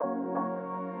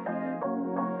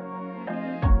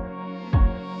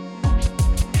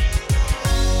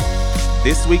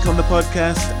This week on the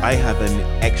podcast, I have an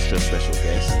extra special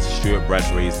guest. Stuart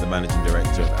Bradbury is the Managing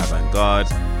Director of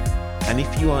Avant-Garde. And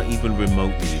if you are even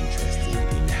remotely interested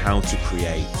in how to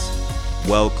create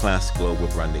world-class global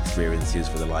brand experiences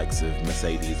for the likes of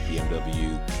Mercedes,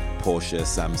 BMW, Porsche,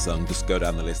 Samsung, just go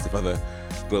down the list of other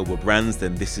global brands,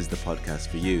 then this is the podcast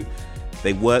for you.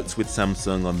 They worked with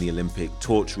Samsung on the Olympic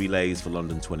torch relays for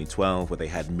London 2012, where they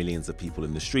had millions of people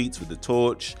in the streets with the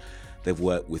torch. They've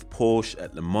worked with Porsche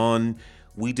at Le Mans.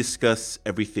 We discuss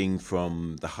everything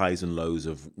from the highs and lows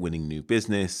of winning new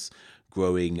business,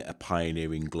 growing a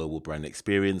pioneering global brand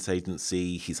experience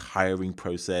agency, his hiring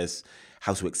process,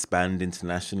 how to expand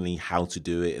internationally, how to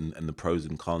do it, and the pros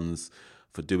and cons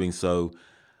for doing so.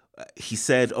 He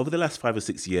said over the last 5 or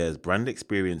 6 years, brand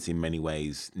experience in many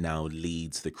ways now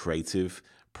leads the creative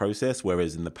process,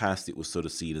 whereas in the past it was sort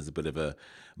of seen as a bit of a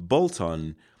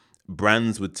bolt-on.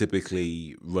 Brands would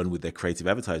typically run with their creative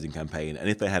advertising campaign, and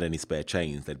if they had any spare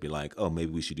change, they'd be like, oh,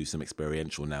 maybe we should do some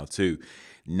experiential now too.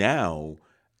 Now,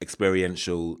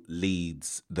 experiential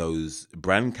leads those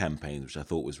brand campaigns, which I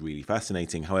thought was really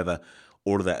fascinating. However,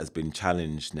 all of that has been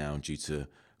challenged now due to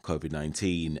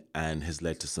COVID-19 and has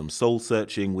led to some soul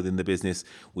searching within the business,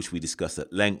 which we discussed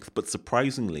at length. But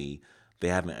surprisingly, they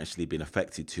haven't actually been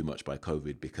affected too much by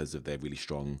COVID because of their really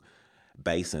strong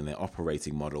base and their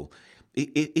operating model.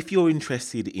 If you're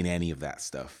interested in any of that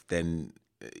stuff, then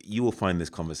you will find this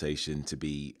conversation to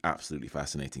be absolutely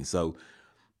fascinating. So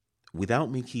without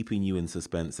me keeping you in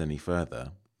suspense any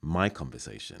further, my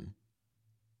conversation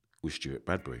with Stuart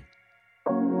Bradbury.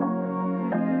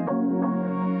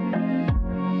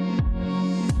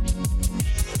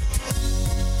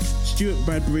 Stuart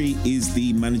Bradbury is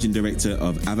the Managing Director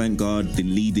of Avant-Garde, the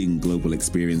leading global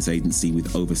experience agency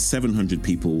with over 700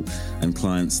 people and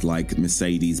clients like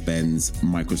Mercedes-Benz,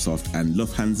 Microsoft, and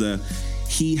Lufthansa.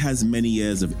 He has many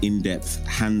years of in-depth,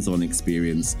 hands-on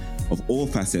experience of all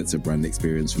facets of brand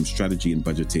experience, from strategy and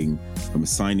budgeting, from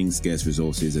assigning scarce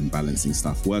resources and balancing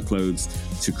staff workloads,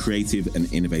 to creative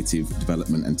and innovative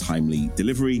development and timely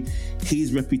delivery.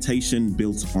 His reputation,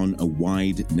 built on a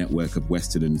wide network of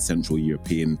Western and Central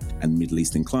European and Middle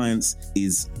Eastern clients,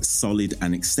 is solid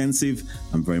and extensive.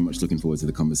 I'm very much looking forward to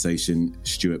the conversation.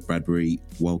 Stuart Bradbury,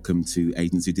 welcome to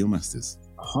Agency Deal Masters.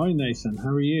 Hi, Nathan. How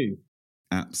are you?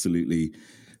 Absolutely.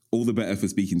 All the better for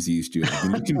speaking to you, Stuart.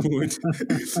 I've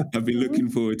been looking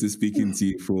forward to speaking to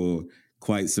you for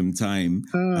quite some time.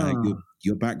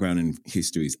 Your background and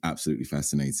history is absolutely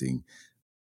fascinating.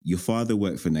 Your father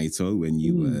worked for NATO when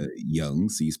you were young,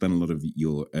 so you spent a lot of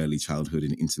your early childhood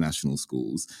in international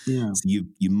schools. Yeah. So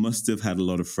you must have had a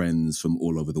lot of friends from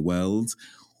all over the world.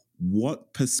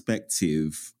 What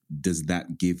perspective does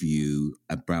that give you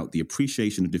about the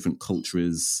appreciation of different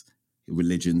cultures,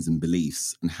 religions, and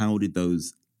beliefs, and how did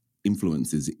those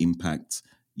influences impact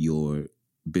your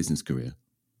business career?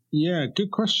 Yeah, good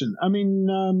question. I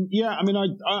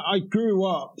grew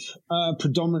up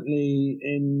predominantly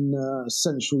in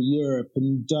Central Europe,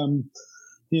 and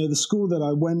the school that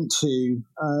I went to,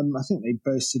 I think they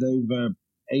boasted over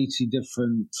 80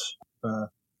 different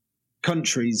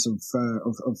countries of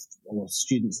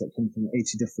students that came from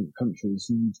 80 different countries,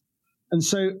 and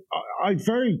so I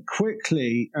very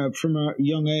quickly, from a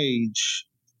young age,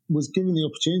 was given the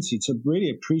opportunity to really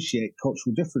appreciate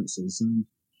cultural differences. And,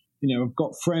 I've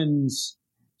got friends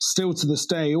still to this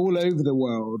day all over the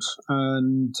world.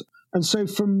 And so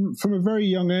from a very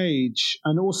young age,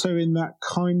 and also in that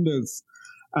kind of,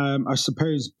 I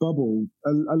suppose, bubble,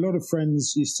 a lot of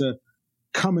friends used to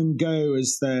come and go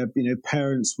as their,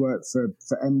 parents worked for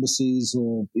embassies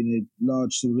or,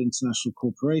 large sort of international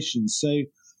corporations. So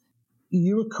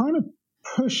you were kind of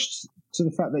pushed to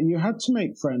the fact that you had to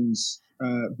make friends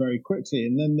very quickly,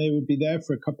 and then they would be there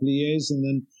for a couple of years, and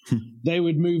then they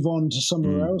would move on to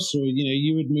somewhere else, or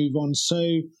you would move on.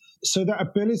 So that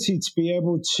ability to be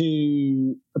able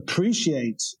to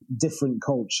appreciate different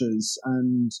cultures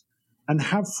and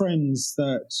have friends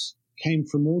that came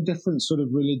from all different sort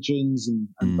of religions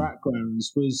and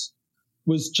backgrounds was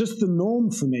just the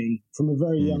norm for me from a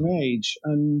very young age.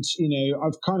 And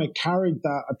I've kind of carried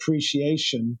that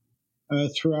appreciation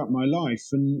throughout my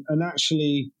life, and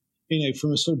actually,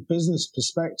 from a sort of business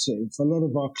perspective, a lot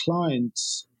of our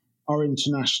clients are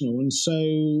international. And so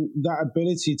that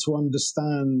ability to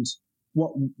understand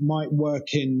what might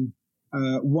work in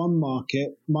one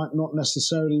market might not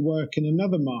necessarily work in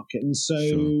another market. And so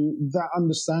that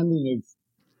understanding of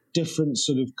different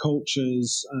sort of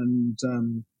cultures and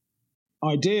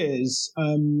ideas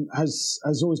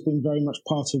has always been very much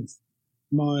part of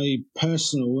my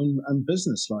personal and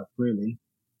business life, really.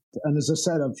 And as I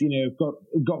said, I've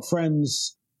got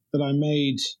friends that I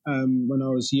made when I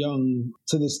was young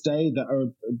to this day that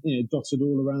are dotted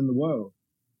all around the world.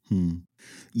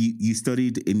 You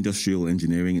studied industrial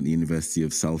engineering at the University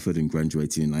of Salford and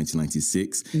graduated in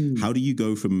 1996. How do you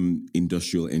go from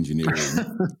industrial engineering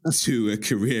to a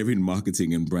career in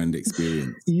marketing and brand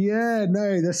experience? Yeah,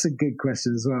 no, that's a good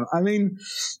question as well. I mean,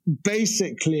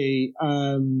 basically,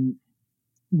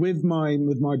 with my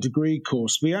degree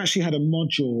course, we actually had a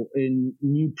module in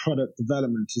new product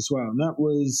development as well. And that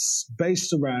was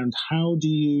based around how do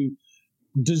you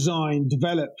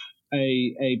develop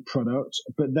a product,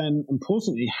 but then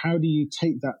importantly, how do you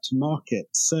take that to market?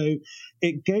 So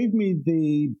it gave me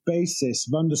the basis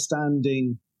of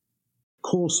understanding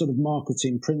core sort of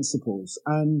marketing principles.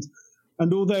 And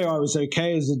although I was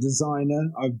okay as a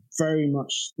designer, I very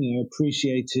much,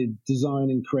 appreciated design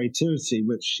and creativity,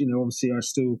 which, obviously I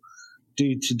still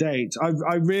do to date.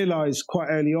 I realized quite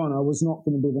early on I was not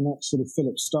going to be the next sort of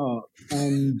Philip Stark,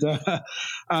 and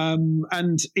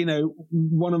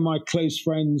one of my close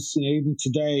friends, even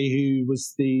today, who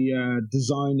was the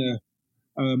designer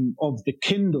of the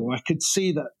Kindle, I could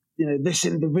see that this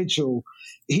individual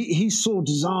he saw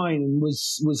design and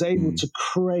was able to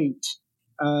create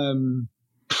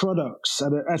products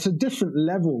at a different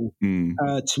level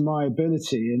to my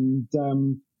ability, and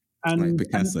like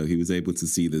Picasso, he was able to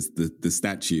see the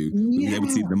statue. He was able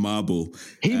to see the marble.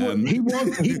 He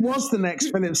was the next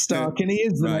Philip Stark, and he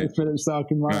is the next Philip Stark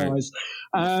in my eyes.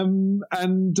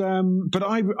 But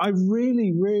I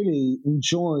really, really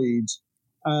enjoyed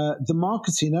the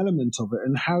marketing element of it,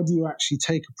 and how do you actually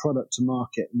take a product to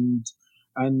market,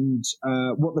 and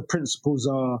what the principles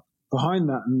are behind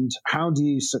that, and how do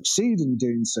you succeed in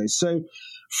doing so. So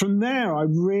from there, I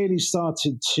really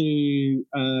started to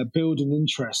build an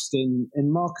interest in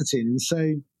marketing. And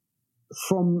so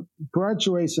from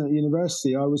graduating at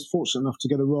university, I was fortunate enough to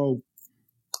get a role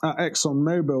at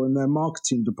ExxonMobil in their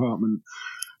marketing department.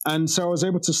 And so I was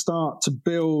able to start to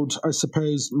build, I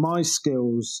suppose, my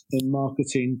skills in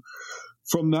marketing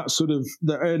from that sort of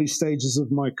the early stages of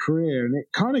my career. And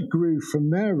it kind of grew from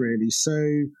there, really.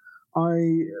 So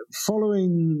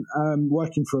following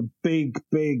working for a big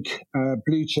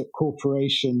blue chip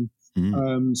corporation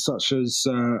such as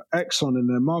Exxon in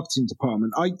their marketing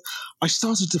department, I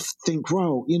started to think,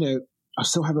 well, I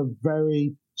still have a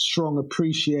very strong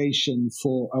appreciation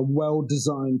for a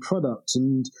well-designed product.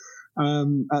 And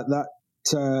at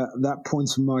that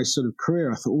point in my sort of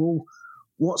career, I thought, well,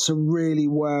 what's a really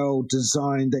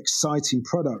well-designed, exciting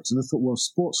product? And I thought, well,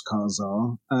 sports cars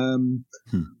are.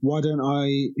 Why don't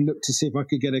I look to see if I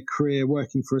could get a career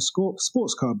working for a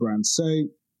sports car brand? So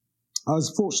I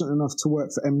was fortunate enough to work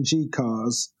for MG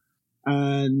Cars,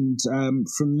 and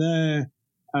from there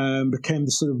became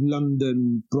the sort of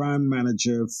London brand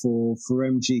manager for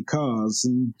MG Cars,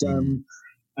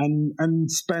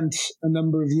 and spent a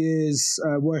number of years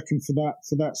working for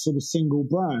that sort of single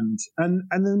brand. And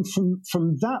then from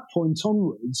that point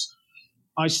onwards,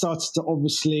 I started to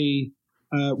obviously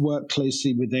work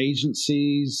closely with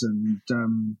agencies and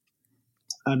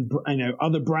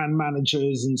other brand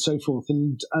managers and so forth.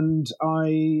 And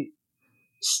I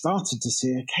started to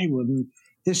see, okay,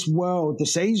 well,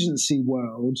 this agency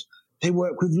world, they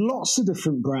work with lots of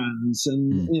different brands,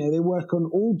 and they work on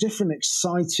all different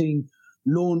exciting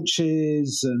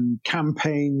launches and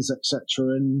campaigns, etc.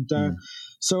 And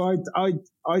so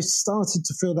I started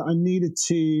to feel that I needed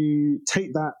to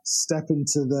take that step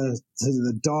into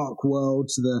the dark world,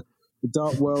 to the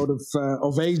dark world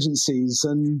of agencies,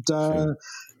 and I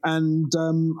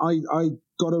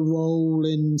got a role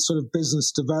in sort of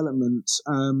business development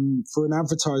for an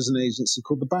advertising agency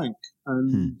called The Bank,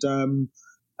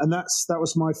 and that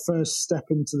was my first step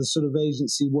into the sort of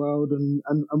agency world, and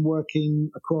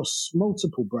working across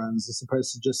multiple brands as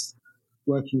opposed to just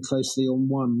working closely on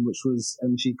one, which was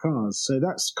MG Cars. So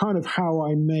that's kind of how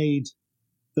I made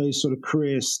those sort of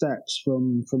career steps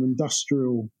from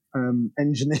industrial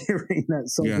engineering at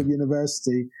Salford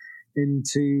University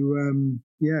into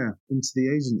the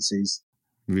agencies.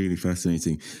 Really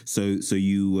fascinating. So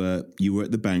you were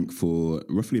at the bank for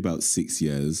roughly about 6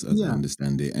 years, as I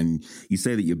understand it, and you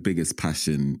say that your biggest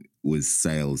passion was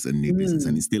sales and new business,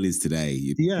 and it still is today.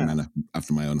 You're a man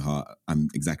after my own heart. I'm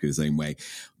exactly the same way,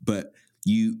 but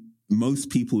most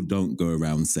people don't go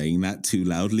around saying that too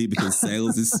loudly, because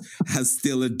sales is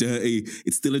still a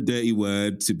dirty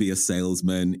word to be a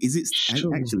salesman. Is it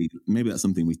actually? Maybe that's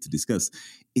something we have to discuss.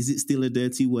 Is it still a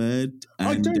dirty word?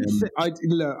 And,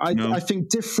 I think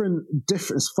different.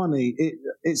 It's funny.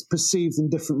 It's perceived in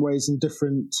different ways in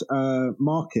different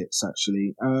markets.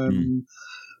 Actually,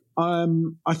 I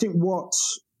think what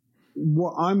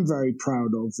what I'm very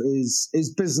proud of is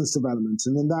business development,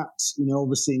 and then that,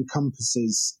 obviously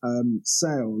encompasses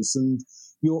sales. And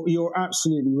you're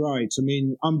absolutely right. I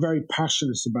mean, I'm very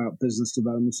passionate about business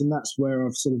development, and that's where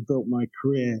I've sort of built my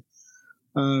career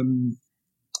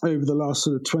over the last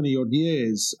sort of 20 odd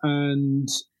years. And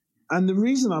the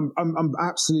reason I'm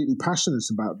absolutely passionate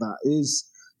about that is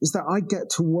that I get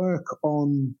to work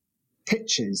on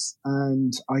pitches,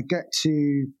 and I get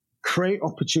to create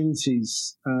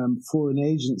opportunities for an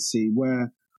agency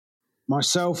where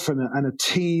myself and a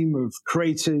team of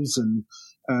creatives and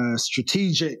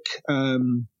strategic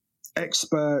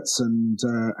experts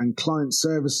and client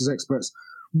services experts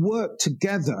work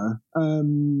together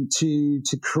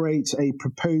to create a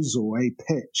proposal, a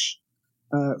pitch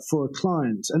for a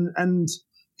client, and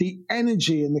the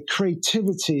energy and the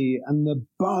creativity and the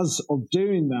buzz of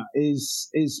doing that is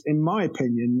in my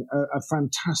opinion a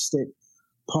fantastic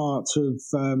part of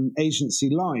agency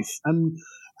life. And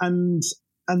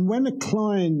when a new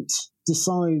client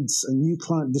decides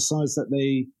that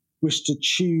they wish to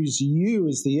choose you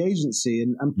as the agency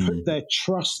and put their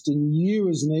trust in you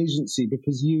as an agency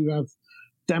because you have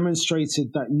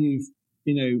demonstrated that you've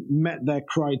met their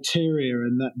criteria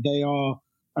and that they are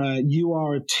you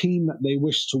are a team that they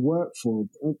wish to work for.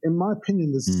 In my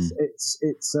opinion,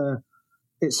 it's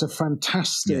a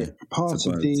fantastic part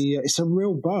of it's a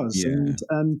real buzz, and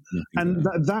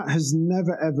that has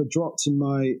never ever dropped in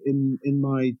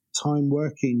my time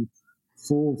working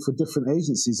for different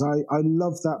agencies. I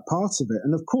love that part of it,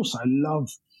 and of course I love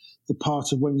the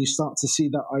part of when you start to see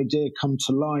that idea come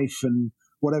to life and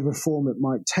whatever form it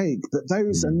might take. But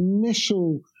those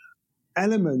initial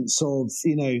elements of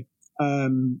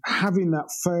having that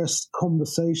first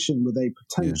conversation with a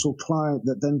potential client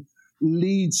that then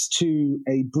leads to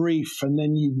a brief, and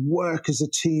then you work as a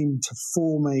team to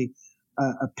form a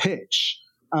pitch.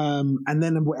 And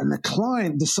then when the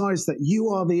client decides that you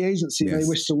are the agency they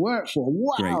wish to work for,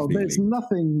 wow, there's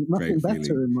nothing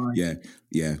better in mind.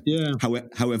 Yeah.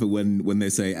 However, when they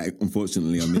say,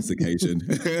 unfortunately on this occasion,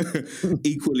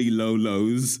 equally low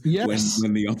lows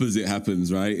when the opposite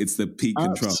happens, right? It's the peak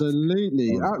and trough.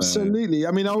 Absolutely.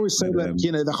 I mean, I always say that,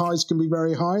 the highs can be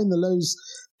very high and the lows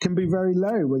can be very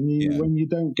low when you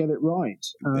don't get it right.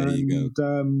 There you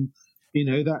go.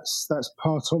 That's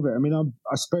part of it. I mean,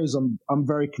 I suppose I'm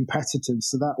very competitive,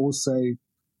 so that also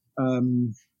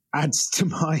adds to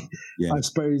my, I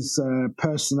suppose,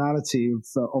 personality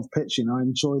of pitching. I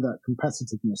enjoy that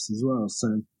competitiveness as well.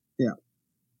 So, yeah.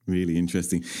 Really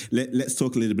interesting. Let's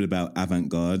talk a little bit about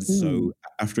Avantgarde. So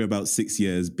after about 6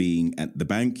 years being at the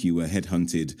bank, you were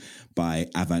headhunted by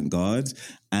Avantgarde.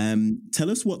 Tell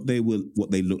us what they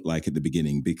looked like at the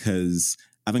beginning, because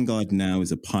Avantgarde now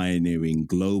is a pioneering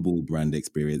global brand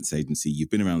experience agency.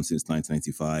 You've been around since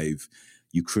 1995.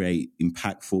 You create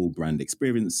impactful brand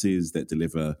experiences that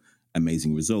deliver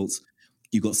amazing results.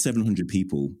 You've got 700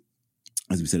 people,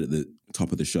 as we said at the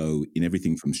top of the show, in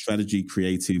everything from strategy,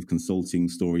 creative, consulting,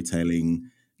 storytelling,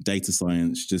 data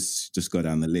science, just go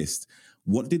down the list.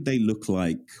 What did they look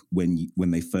like when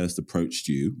they first approached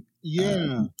you?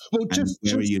 Yeah.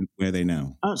 Where are they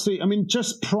now? Absolutely. I mean,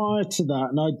 just prior to that,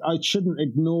 and I shouldn't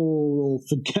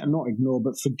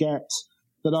forget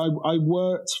that I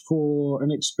worked for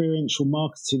an experiential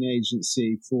marketing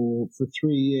agency for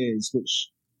 3 years, which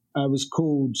was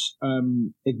called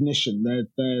Ignition.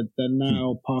 They're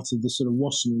now part of the sort of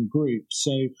Wasserman Group.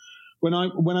 So when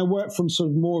I worked from sort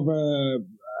of more of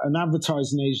an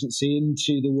advertising agency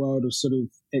into the world of sort of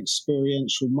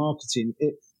experiential marketing,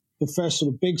 the first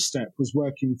sort of big step was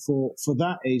working for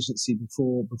that agency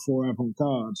before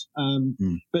Avantgarde.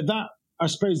 But that, I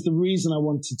suppose, the reason I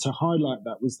wanted to highlight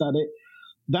that was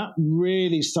that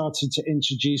really started to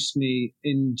introduce me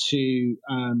into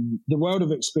the world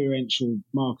of experiential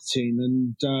marketing.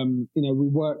 And I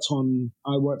worked on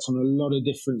a lot of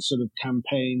different sort of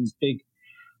campaigns, big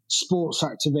sports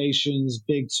activations,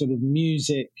 big sort of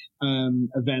music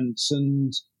events,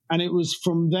 and it was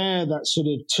from there that sort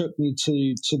of took me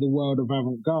to the world of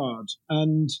Avantgarde.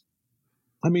 And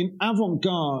I mean,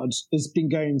 Avantgarde has been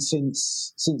going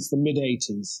since the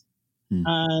mid-'80s,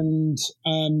 and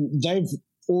they've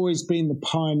always been the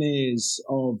pioneers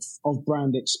of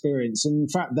brand experience. And in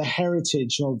fact, the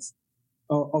heritage of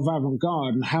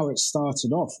Avantgarde and how it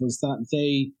started off was that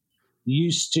they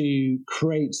used to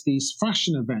create these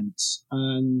fashion events,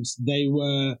 and they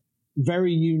were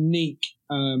very unique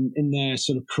in their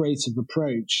sort of creative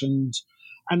approach, and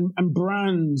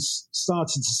brands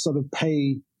started to sort of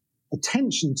pay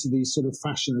attention to these sort of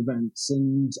fashion events,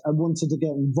 and I wanted to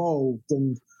get involved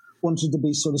and wanted to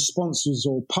be sort of sponsors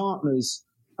or partners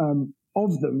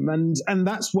of them, and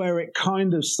that's where it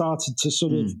kind of started to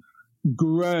sort of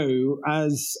grow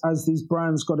as these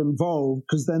brands got involved,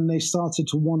 because then they started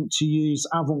to want to use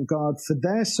Avant-Garde for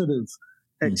their sort of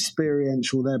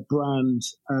experiential, their brand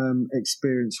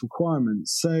experience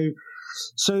requirements.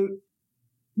 So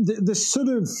the sort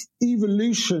of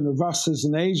evolution of us as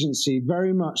an agency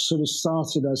very much sort of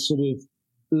started as sort of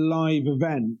live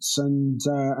events and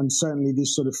certainly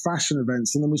these sort of fashion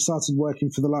events. And then we started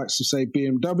working for the likes of, say,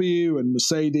 BMW and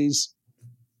Mercedes.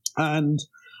 And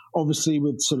obviously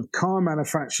with sort of car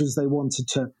manufacturers, they wanted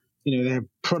to, they have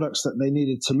products that they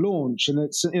needed to launch. And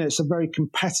it's a very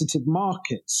competitive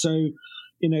market. So,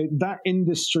 that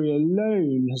industry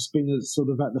alone has been sort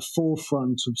of at the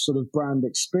forefront of sort of brand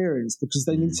experience, because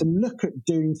they need to look at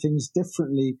doing things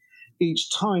differently each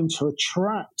time to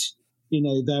attract,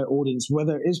 their audience,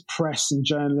 whether it is press and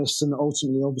journalists and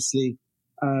ultimately, obviously,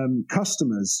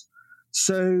 customers.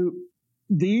 So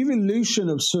the evolution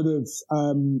of sort of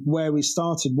where we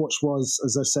started, which was,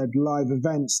 as I said, live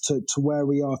events, to where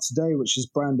we are today, which is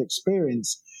brand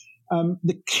experience.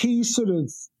 The key sort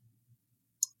of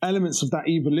elements of that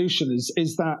evolution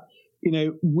is that,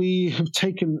 we have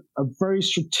taken a very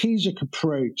strategic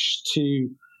approach to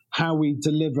how we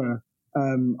deliver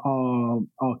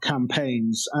our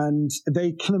campaigns, and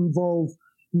they can involve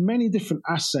many different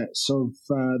assets of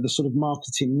the sort of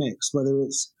marketing mix, whether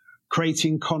it's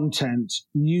creating content,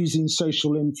 using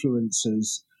social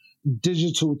influencers,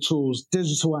 digital tools,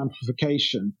 digital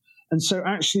amplification. And so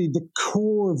actually the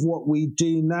core of what we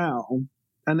do now,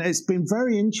 and it's been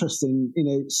very interesting,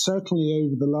 certainly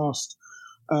over the last,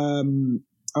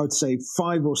 I would say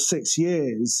 5 or 6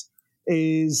 years,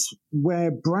 is where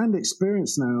brand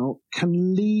experience now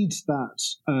can lead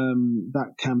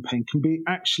that campaign, can be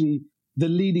actually the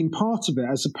leading part of it,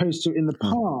 as opposed to in the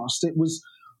past, it was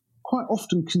quite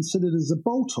often considered as a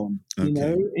bolt-on.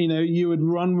 Okay. You would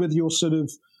run with your sort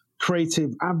of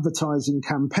creative advertising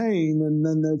campaign, and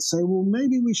then they'd say, well,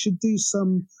 maybe we should do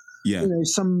some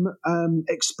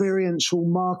experiential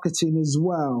marketing as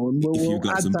well, and we'll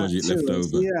got add some that budget to left it.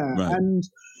 over. Yeah, right.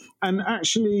 And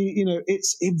actually,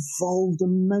 it's evolved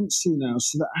immensely now,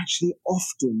 so that actually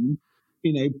often,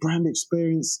 brand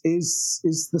experience is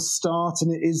the start,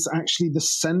 and it is actually the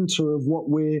center of what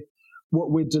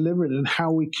we're delivering and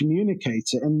how we communicate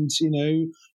it, and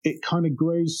it kind of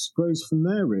grows from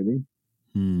there, really.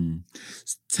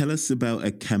 Tell us about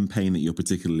a campaign that you're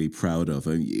particularly proud of.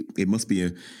 It must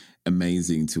be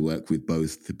amazing to work with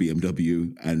both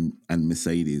BMW and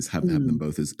Mercedes, have them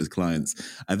both as clients.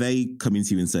 Are they coming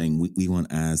to you and saying, we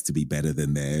want ours to be better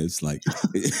than theirs? Like,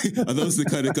 are those the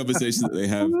kind of conversations that they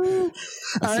have?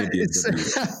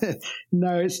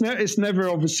 No, it's never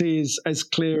obviously as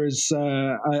clear as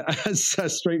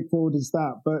straightforward as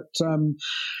that. But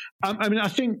I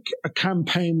think a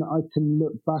campaign that I can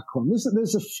look back on,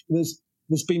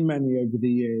 there's been many over the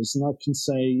years, and I can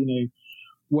say,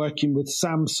 working with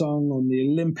Samsung on the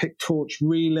Olympic torch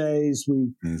relays,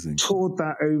 we toured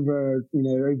that over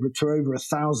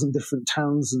 1,000 different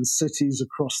towns and cities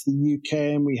across the UK,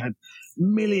 and we had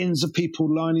millions of people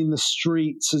lining the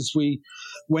streets as we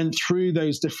went through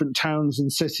those different towns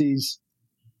and cities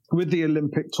with the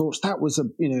Olympic torch. That was a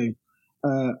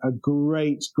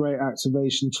great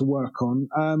activation to work on.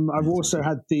 I've also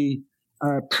had the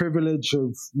privilege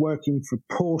of working for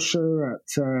Porsche at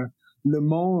Le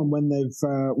Mans, and when they've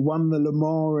won the Le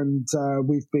Mans, and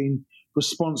we've been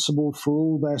responsible for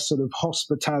all their sort of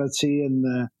hospitality and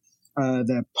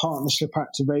their partnership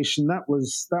activation. That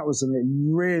was a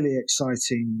really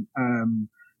exciting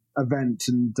event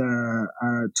and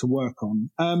to work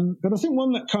on. But I think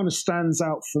one that kind of stands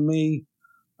out for me,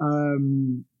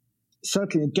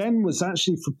 certainly again, was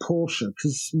actually for Porsche,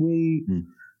 because we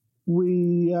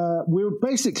were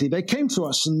basically, they came to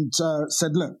us and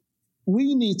said, look,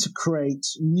 we need to create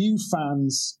new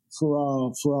fans for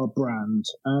our brand,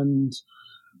 and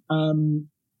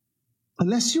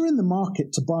unless you're in the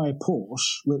market to buy a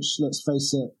Porsche, which, let's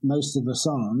face it, most of us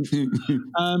aren't,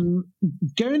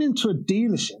 going into a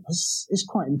dealership is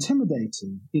quite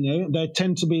intimidating. They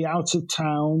tend to be out of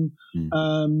town,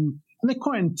 and they're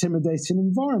quite intimidating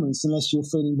environments unless you're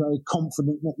feeling very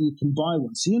confident that you can buy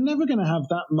one. So you're never going to have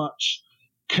that much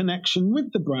connection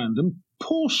with the brand. And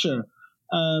Porsche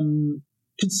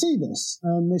could see this,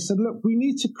 and they said, look, we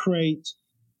need to create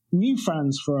new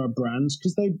fans for our brands,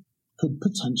 because they could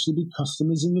potentially be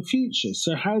customers in the future.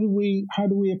 So how do we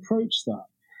approach that?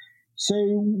 So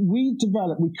we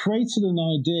created an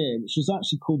idea which was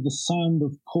actually called the Sound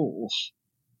of Porsche,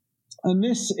 and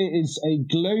this is a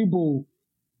global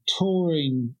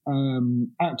touring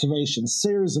activation,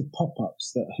 series of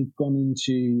pop-ups that have gone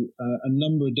into a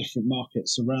number of different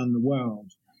markets around the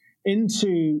world.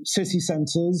 into city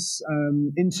centres,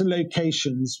 into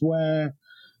locations where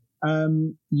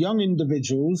young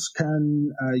individuals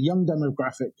young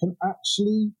demographic can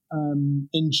actually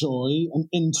enjoy and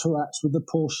interact with the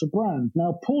Porsche brand.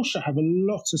 Now, Porsche have a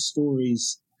lot of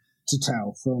stories to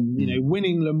tell, from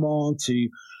winning Le Mans to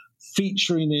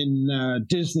featuring in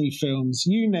Disney films,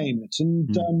 you name it.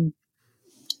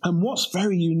 And what's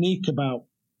very unique about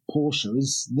Porsche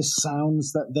is the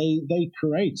sounds that they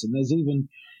create. And there's even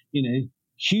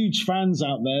huge fans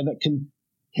out there that can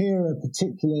hear a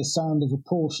particular sound of a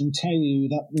Porsche and tell you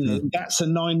that that's a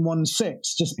 916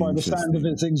 just by the sound of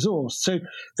its exhaust. So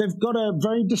they've got a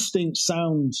very distinct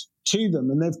sound to them,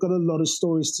 and they've got a lot of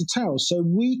stories to tell. So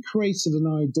we created an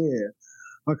idea,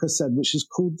 like I said, which is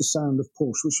called The Sound of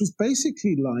Porsche, which was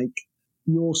basically like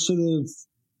your sort of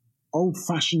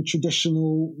old-fashioned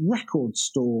traditional record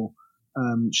store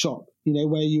shop,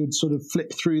 where you would sort of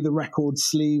flip through the record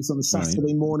sleeves on a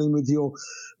Saturday morning with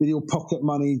your pocket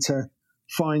money to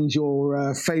find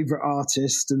your favorite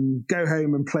artist and go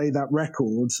home and play that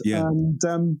record. Yeah.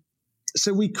 And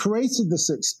so we created this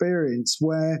experience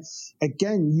where,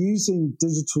 again, using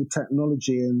digital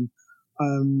technology and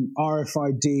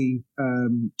RFID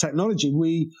technology,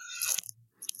 we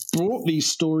brought these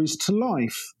stories to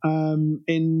life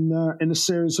in a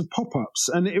series of pop-ups.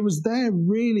 And it was there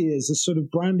really as a sort of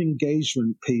brand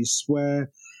engagement piece where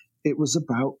it was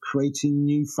about creating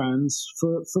new fans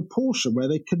for Porsche, where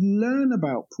they could learn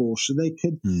about Porsche, they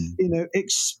could,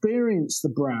 experience the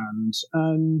brand.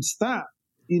 And that,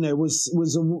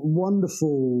 was a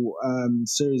wonderful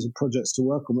series of projects to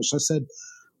work on, which I said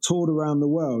toured around the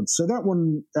world. So that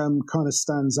one kind of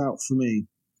stands out for me.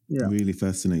 Yeah. Really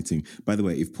fascinating. By the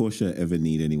way, if Porsche ever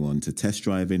need anyone to test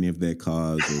drive any of their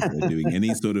cars, or if they're doing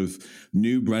any sort of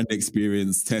new brand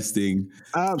experience testing,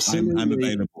 absolutely, I'm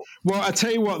available. Well, I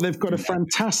tell you what, they've got a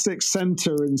fantastic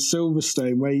centre in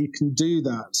Silverstone where you can do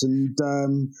that.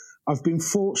 And I've been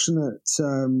fortunate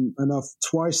enough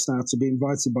twice now to be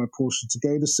invited by Porsche to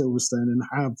go to Silverstone and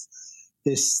have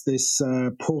this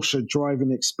Porsche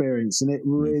driving experience, and it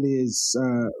really is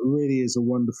a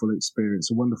wonderful experience,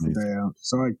 a wonderful day out.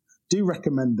 So I do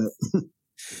recommend it.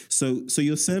 So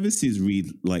your services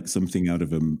read like something out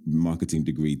of a marketing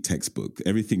degree textbook.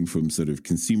 Everything from sort of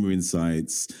consumer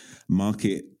insights,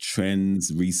 market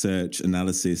trends, research,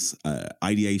 analysis,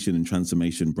 ideation and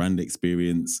transformation, brand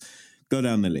experience. Go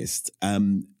down the list.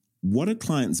 What are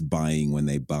clients buying when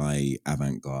they buy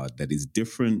Avant-Garde that is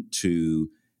different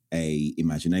to a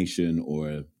Imagination or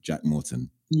a Jack Morton?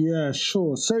 Yeah,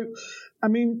 sure. So, I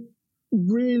mean,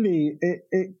 really,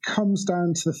 it comes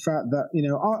down to the fact that,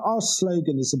 our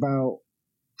slogan is about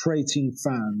creating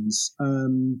fans,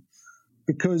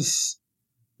 because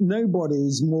nobody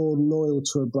is more loyal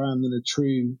to a brand than a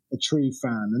true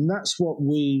fan. And that's what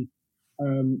we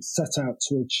set out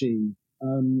to achieve.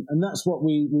 And that's what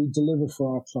we deliver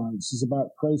for our clients, is about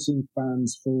creating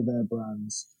fans for their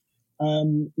brands.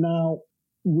 Now,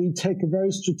 we take a very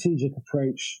strategic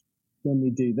approach when we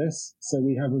do this. So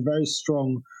we have a very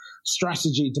strong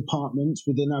strategy department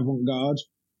within Avant-Garde.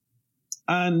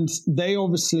 And they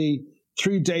obviously,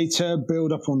 through data,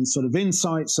 build up on sort of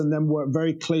insights and then work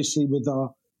very closely with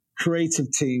our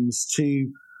creative teams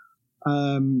to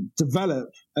develop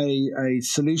a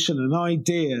solution, an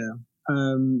idea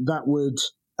that would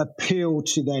appeal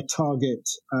to their target,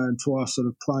 to our sort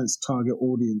of clients' target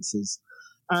audiences.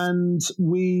 And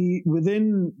we,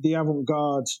 within the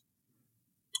Avant-Garde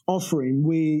offering,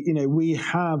 we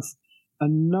have a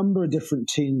number of different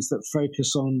teams that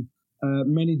focus on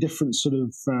many different sort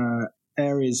of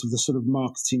areas of the sort of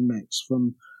marketing mix,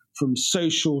 from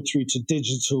social through to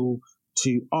digital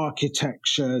to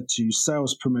architecture to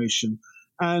sales promotion.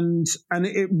 And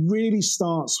it really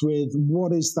starts with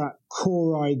what is that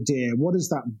core idea? What is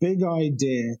that big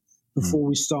idea before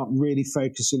we start really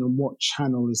focusing on what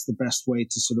channel is the best way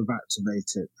to sort of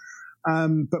activate it?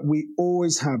 But we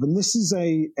always have, and this is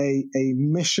a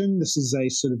mission, this is a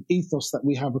sort of ethos that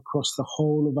we have across the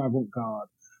whole of Avant-Garde,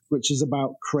 which is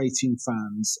about creating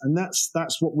fans. And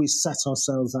that's what we set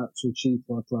ourselves out to achieve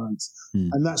for our clients.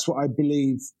 And that's what I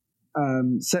believe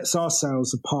sets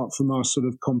ourselves apart from our sort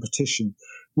of competition.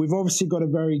 We've obviously got a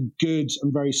very good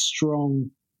and very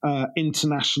strong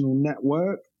international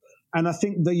network. And I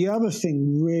think the other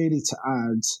thing really to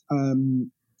add,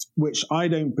 which I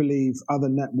don't believe other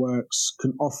networks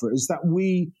can offer, is that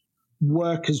we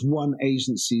work as one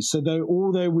agency. So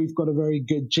although we've got a very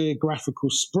good geographical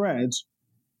spread,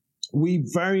 we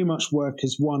very much work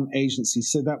as one agency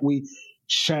so that we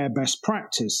share best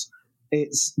practice.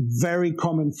 It's very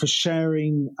common for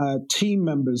sharing team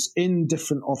members in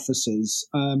different offices,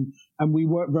 and we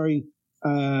work very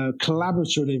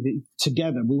collaboratively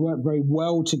together. We work very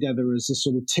well together as a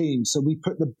sort of team. So we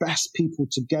put the best people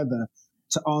together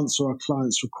to answer our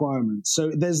clients' requirements.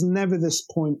 So there's never this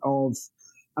point of,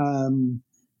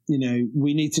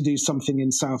 we need to do something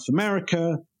in South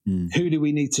America. Who do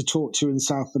we need to talk to in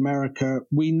South America?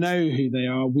 We know who they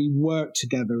are. We work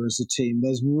together as a team.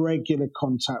 There's regular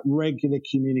contact, regular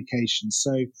communication.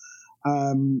 So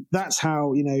that's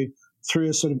how, through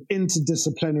a sort of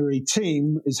interdisciplinary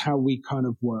team is how we kind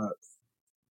of work.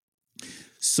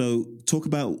 So talk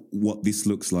about what this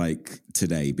looks like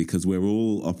today, because we're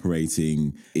all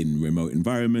operating in remote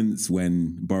environments.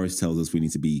 When Boris tells us we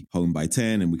need to be home by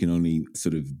 10 and we can only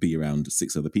sort of be around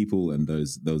 6 other people, and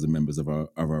those are members of our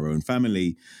own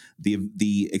family,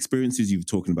 the experiences you've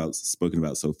spoken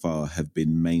about so far have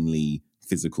been mainly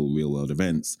physical, real world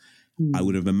events. I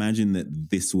would have imagined that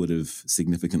this would have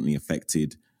significantly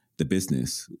affected the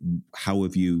business. How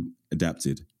have you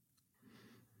adapted?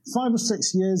 5 or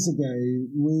 6 years ago,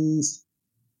 we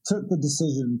took the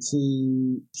decision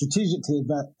to strategically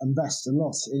invest a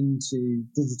lot into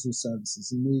digital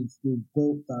services, and we've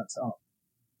built that up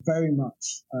very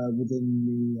much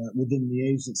within the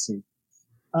agency.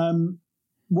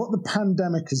 What the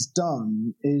pandemic has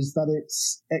done is that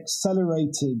it's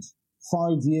accelerated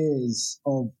 5 years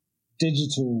of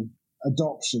digital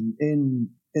adoption in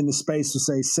the space of,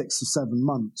 say, 6 or 7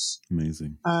 months.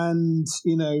 Amazing. And,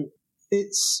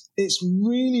 it's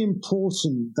really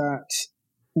important that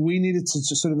we needed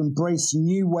to sort of embrace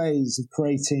new ways of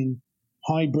creating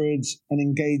hybrid and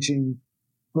engaging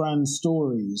brand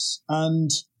stories.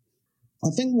 And I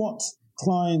think what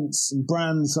clients and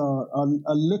brands are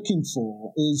looking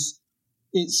for is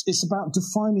it's about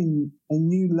defining a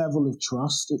new level of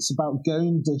trust. It's about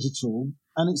going digital,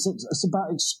 and it's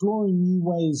about exploring new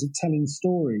ways of telling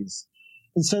stories.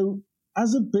 And so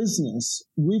as a business,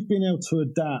 we've been able to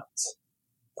adapt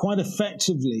quite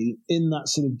effectively in that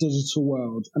sort of digital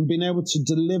world and been able to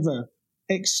deliver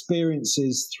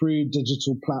experiences through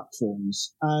digital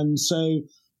platforms. And so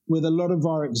with a lot of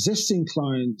our existing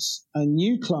clients and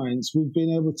new clients, we've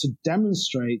been able to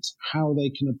demonstrate how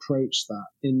they can approach that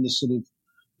in the sort of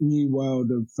new world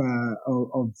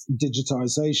of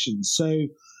digitization. So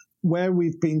where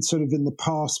we've been sort of in the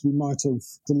past, we might have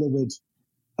delivered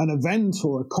an event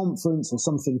or a conference or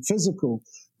something physical.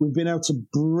 We've been able to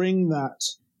bring that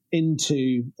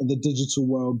into the digital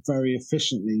world very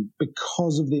efficiently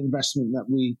because of the investment that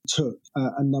we took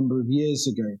a number of years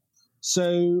ago.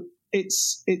 So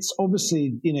it's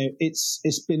obviously,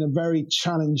 it's been a very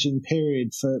challenging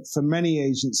period for many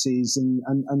agencies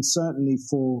and certainly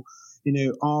for,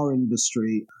 our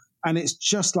industry. And it's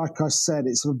just like I said,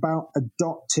 it's about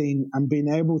adopting and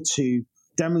being able to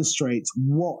demonstrate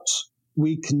what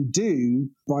we can do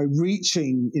by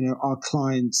reaching, our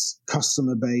clients'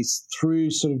 customer base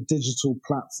through sort of digital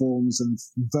platforms and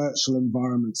virtual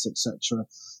environments, etc.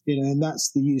 And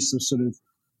that's the use of sort of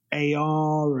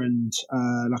AR and,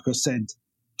 like I said,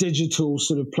 digital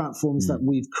sort of platforms that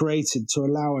we've created to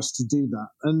allow us to do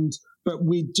that. But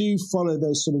we do follow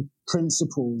those sort of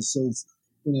principles of,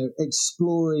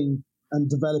 exploring and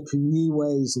developing new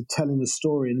ways of telling a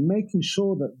story and making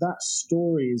sure that that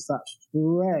story is that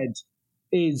thread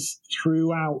is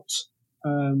throughout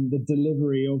the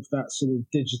delivery of that sort of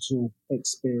digital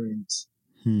experience.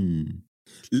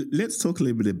 Let's talk a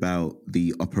little bit about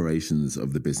the operations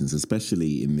of the business,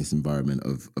 especially in this environment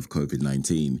of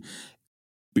COVID-19.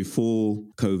 Before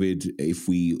COVID,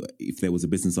 if there was a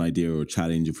business idea or a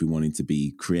challenge, if we wanted to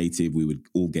be creative, we would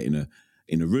all get in a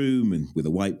room and with a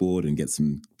whiteboard and get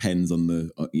some pens on the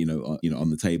on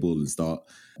the table and start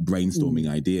brainstorming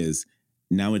ideas.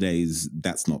 Nowadays,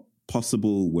 that's not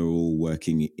possible. We're all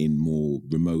working in more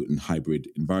remote and hybrid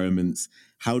environments.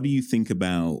 How do you think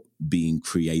about being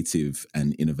creative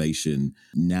and innovation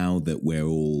now that we're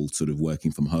all sort of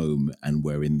working from home and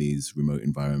we're in these remote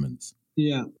environments?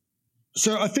 Yeah.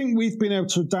 So I think we've been able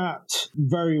to adapt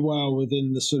very well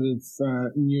within the sort of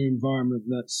new environment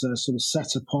that's sort of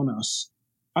set upon us.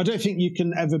 I don't think you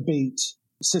can ever beat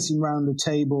sitting around a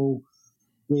table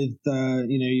with,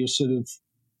 your sort of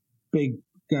big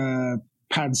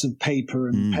pads of paper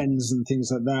and pens and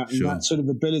things like that. Sure. And that sort of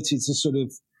ability to sort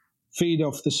of feed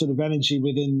off the sort of energy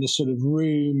within the sort of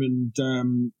room and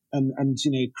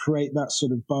create that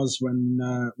sort of buzz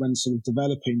when sort of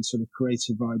developing sort of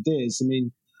creative ideas. I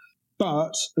mean,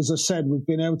 but as I said, we've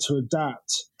been able to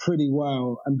adapt pretty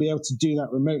well and be able to do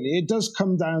that remotely. It does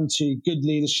come down to good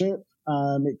leadership.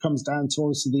 It comes down to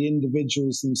obviously the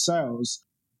individuals themselves.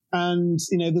 And,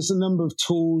 there's a number of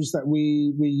tools that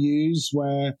we use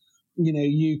where,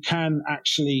 you can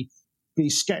actually be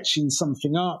sketching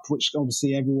something up, which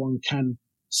obviously everyone can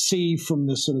see from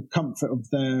the sort of comfort of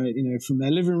their, from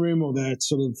their living room or their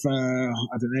sort of,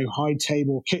 high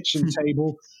table, kitchen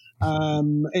table.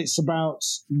 It's about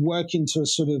working to a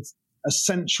sort of a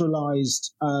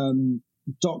centralized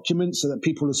document so that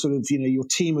people are sort of, your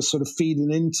team are sort of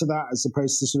feeding into that as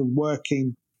opposed to sort of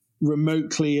working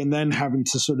remotely and then having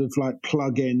to sort of like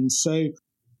plug in. So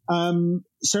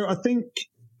I think,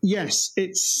 yes,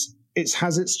 it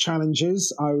has its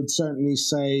challenges. I would certainly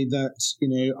say that,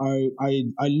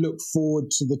 I look forward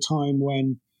to the time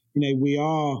when, we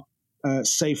are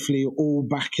safely all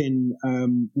back in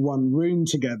one room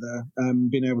together,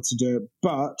 being able to do it.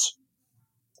 But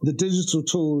the digital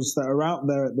tools that are out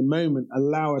there at the moment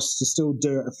allow us to still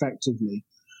do it effectively.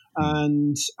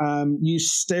 And you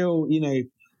still,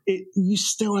 you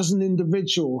still as an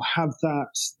individual have that,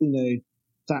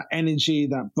 that energy,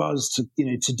 that buzz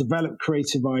to develop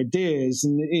creative ideas.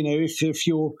 And, if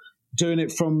you're doing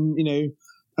it from,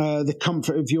 the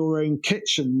comfort of your own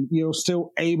kitchen, you're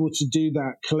still able to do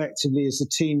that collectively as a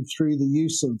team through the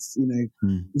use of,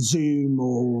 Zoom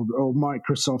or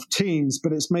Microsoft Teams.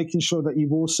 But it's making sure that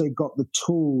you've also got the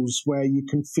tools where you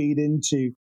can feed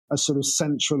into a sort of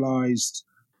centralized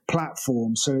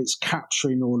platform. So it's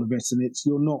capturing all of it and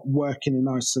you're not working in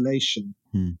isolation.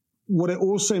 What it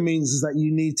also means is that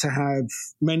you need to have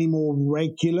many more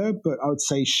regular, but I would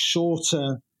say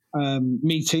shorter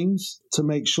meetings to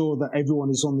make sure that everyone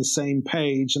is on the same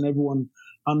page and everyone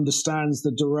understands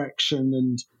the direction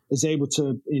and is able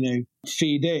to,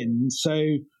 feed in. So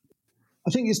I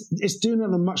think it's doing it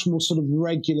on a much more sort of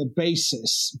regular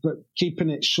basis, but keeping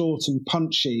it short and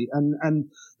punchy and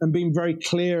being very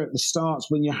clear at the start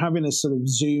when you're having a sort of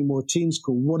Zoom or Teams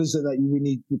call. What is it that you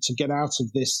need to get out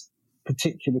of this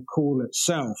particular call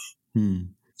itself?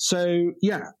 So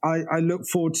yeah, I look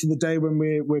forward to the day when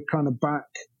we're kind of back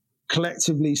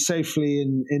collectively safely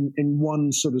in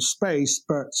one sort of space,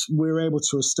 but we've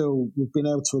been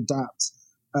able to adapt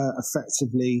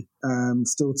effectively,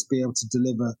 still to be able to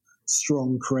deliver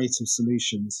strong creative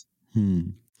solutions.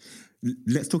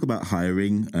 Let's talk about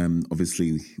hiring.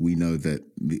 Obviously, we know that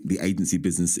the agency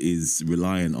business is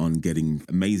reliant on getting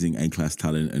amazing A-class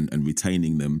talent and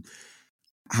retaining them.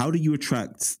 How do you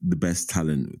attract the best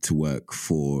talent to work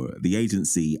for the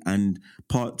agency? And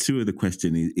part two of the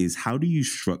question is how do you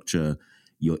structure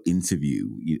your interview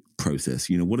process?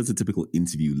 What does a typical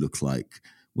interview look like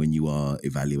when you are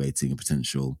evaluating a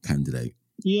potential candidate?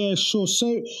 Yeah, sure. So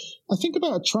I think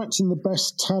about attracting the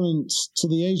best talent to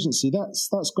the agency. That's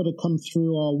got to come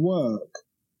through our work.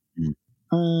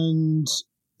 And,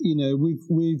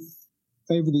 we've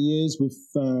over the years,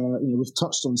 we've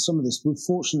touched on some of this. We've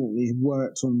fortunately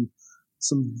worked on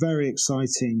some very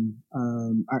exciting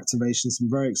activations, some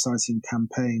very exciting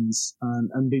campaigns,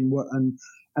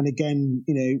 and again,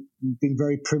 been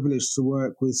very privileged to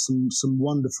work with some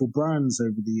wonderful brands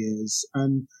over the years,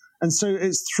 and so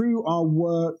it's through our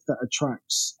work that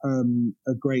attracts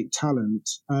a great talent,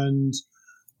 and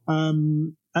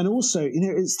also,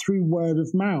 it's through word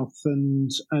of mouth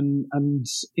and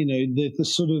the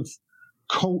sort of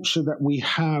culture that we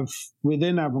have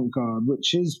within Avant-Garde,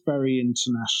 which is very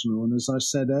international. And as I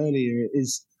said earlier, it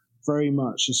is very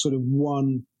much a sort of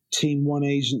one team, one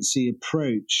agency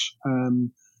approach,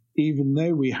 even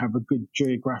though we have a good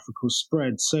geographical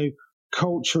spread. So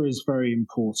culture is very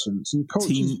important. And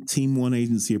team one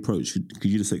agency approach. Could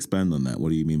you just expand on that? What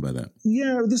do you mean by that?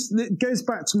 Yeah, it goes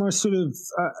back to my sort of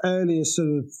earlier sort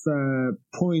of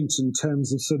point in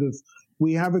terms of sort of,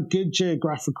 we have a good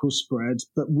geographical spread,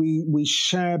 but we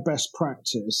share best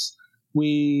practice.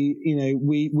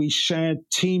 We share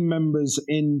team members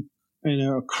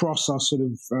across our sort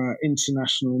of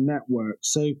international network.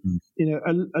 So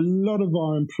a lot of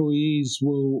our employees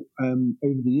will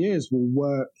over the years will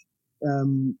work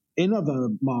in other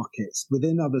markets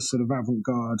within other sort of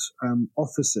Avant-Garde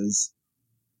offices.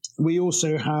 We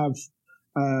also have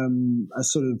a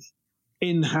sort of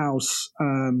in-house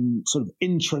sort of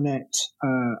intranet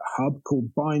hub called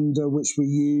Binder, which we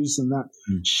use, and that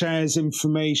shares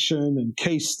information and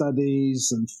case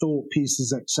studies and thought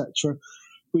pieces, etc.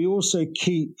 We also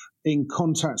keep in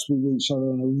contact with each other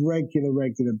on a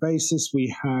regular basis.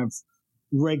 We have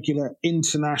regular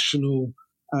international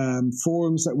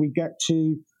forums that we get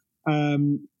to.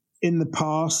 In the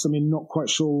past, not quite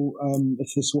sure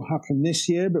if this will happen this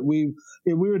year, but we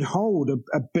would hold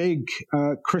a big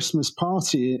Christmas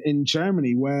party in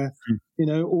Germany where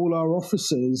all our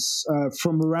officers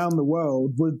from around the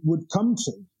world would come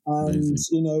to, and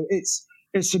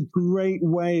it's a great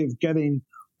way of getting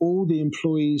all the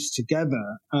employees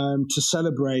together to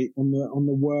celebrate on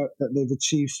the work that they've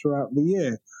achieved throughout the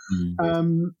year.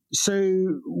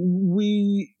 So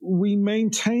we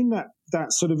maintain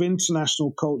that sort of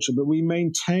international culture, but we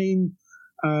maintain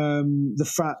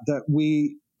the fact that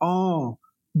we are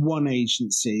one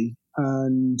agency,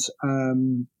 and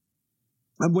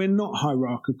we're not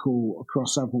hierarchical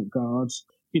across Avant-Garde.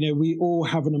 We all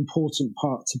have an important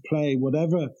part to play,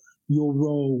 whatever your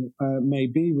role may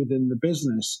be within the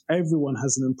business. Everyone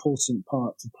has an important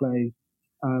part to play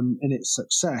in its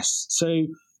success. So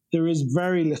there is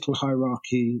very little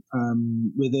hierarchy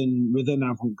within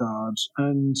Avant-Garde,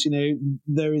 and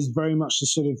there is very much a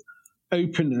sort of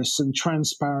openness and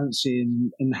transparency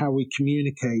in how we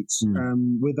communicate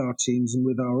with our teams and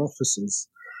with our offices.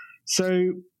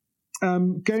 So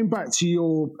going back to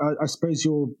your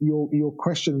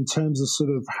question in terms of sort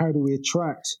of how do we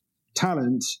attract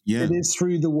talent, it is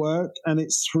through the work, and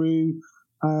it's through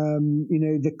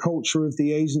the culture of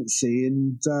the agency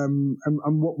and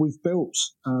what we've built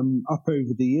up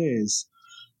over the years.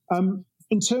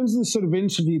 In terms of the sort of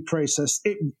interview process,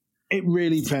 it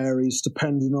really varies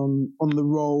depending on the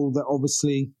role that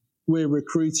obviously we're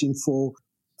recruiting for.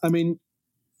 I mean,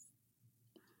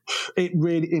 it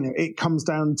really, it comes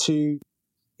down to,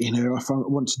 if I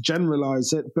want to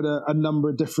generalize it, but a number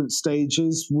of different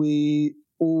stages. We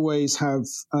always have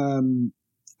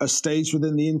a stage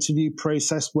within the interview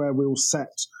process where we'll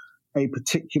set a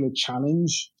particular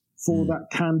challenge for that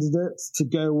candidate to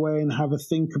go away and have a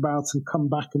think about and come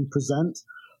back and present.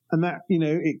 And that,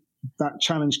 that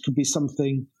challenge could be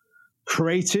something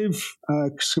creative,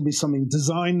 could be something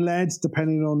design-led,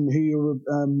 depending on who you're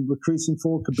recruiting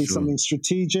for, could be something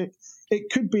strategic.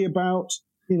 It could be about,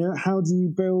 how do you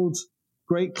build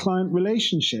great client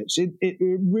relationships? It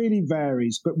really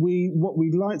varies. But what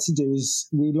we like to do is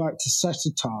we like to set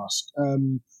a task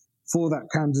for that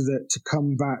candidate to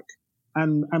come back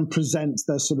and present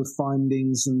their sort of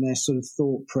findings and their sort of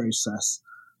thought process.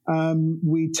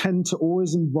 We tend to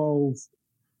always involve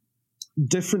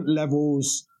different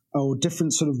levels or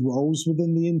different sort of roles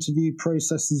within the interview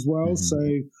process as well. So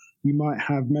you might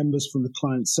have members from the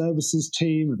client services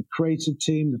team, the creative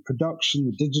team, the production,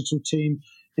 the digital team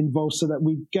involved, so that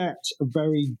we get a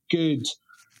very good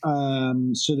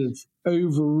sort of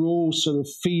overall sort of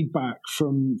feedback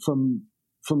from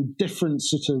different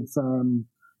sort of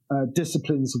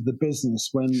disciplines of the business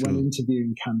when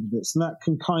interviewing candidates. And that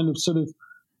can kind of sort of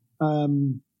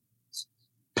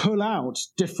pull out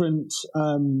different,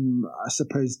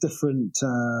 different,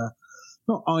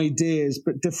 not ideas,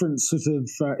 but different sort of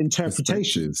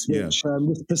interpretations,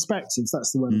 with perspectives.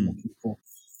 That's the word I'm looking for.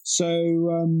 So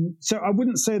I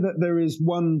wouldn't say that there is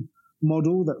one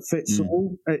model that fits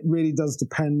all. It really does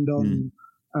depend on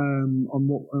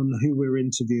who we're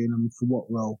interviewing and for what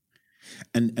role.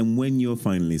 And when you're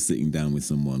finally sitting down with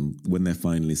someone, when they're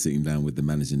finally sitting down with the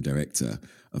managing director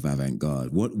of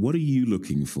Avant-Garde, what are you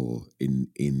looking for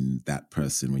in that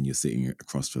person when you're sitting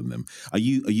across from them? Are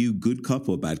you good cop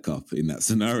or bad cop in that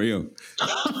scenario?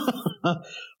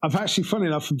 I've actually, funny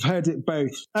enough, I've heard it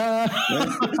both.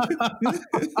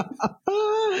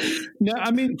 No,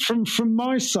 I mean, from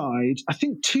my side, I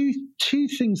think two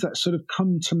things that sort of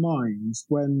come to mind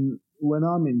when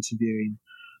I'm interviewing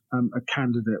a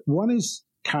candidate. One is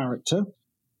character.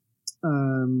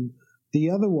 The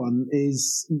other one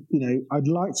is, I'd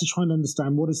like to try and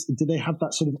understand do they have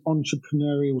that sort of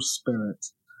entrepreneurial spirit?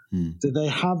 Do they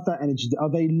have that energy? Are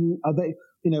they,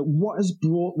 what has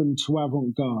brought them to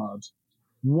Avant-Garde?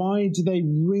 Why do they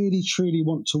really, truly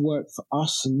want to work for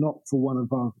us and not for one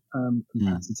of our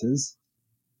competitors?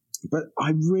 But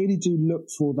I really do look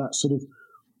for that sort of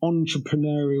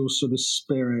entrepreneurial sort of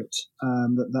spirit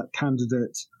that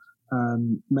candidate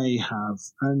may have,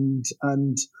 and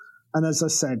as I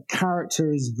said,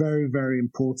 character is very, very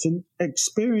important.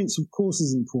 Experience, of course,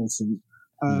 is important,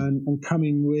 and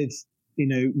coming with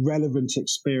relevant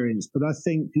experience. But I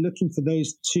think looking for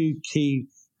those two key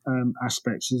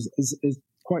aspects is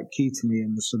quite key to me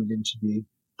in the sort of interview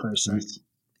process.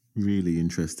 Really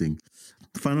interesting.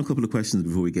 Final couple of questions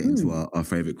before we get into our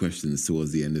favourite questions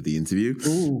towards the end of the interview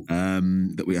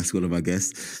that we ask all of our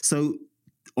guests. So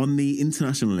on the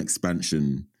international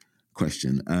expansion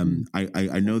question,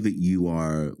 I know that you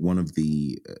are one of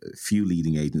the few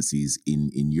leading agencies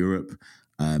in Europe.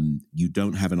 You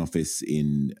don't have an office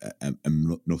in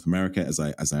North America, as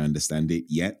I understand it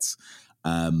yet.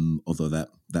 Although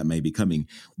that may be coming.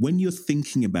 When you're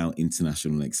thinking about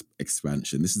international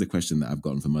expansion, this is a question that I've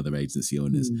gotten from other agency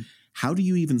owners. How do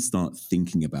you even start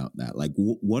thinking about that? Like,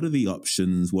 what are the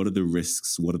options? What are the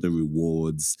risks? What are the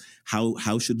rewards?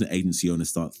 How should an agency owner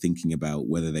start thinking about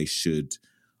whether they should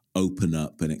open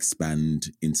up and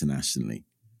expand internationally?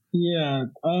 Yeah,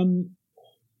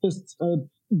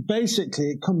 basically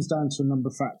it comes down to a number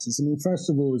of factors. I mean, first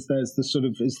of all, is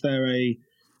there a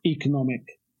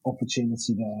economic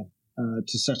opportunity there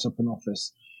to set up an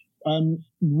office.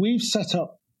 We've set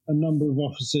up a number of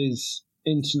offices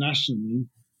internationally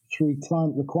through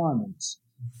client requirements.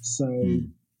 So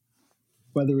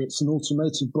whether it's an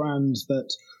automotive brand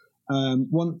that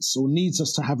wants or needs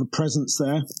us to have a presence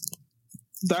there,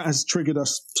 that has triggered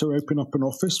us to open up an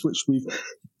office, which we've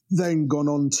then gone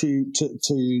on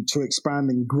to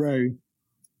expand and grow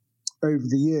over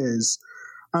the years.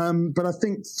 But I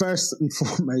think first and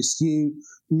foremost, you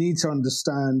need to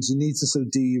understand, you need to sort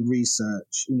of do your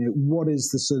research. What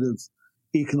is the sort of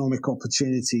economic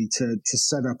opportunity to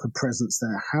set up a presence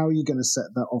there? How are you going to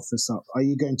set that office up? Are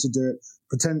you going to do it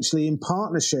potentially in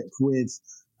partnership with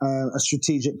a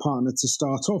strategic partner to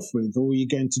start off with, or are you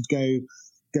going to go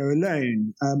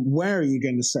alone? Where are you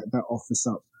going to set that office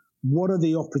up? What are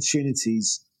the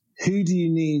opportunities? Who do you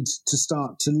need to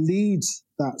start to lead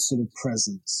that sort of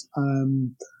presence?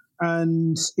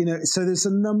 So there's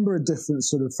a number of different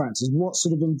sort of factors. What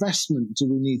sort of investment do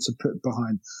we need to put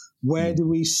behind? Where do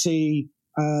we see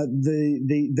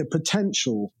the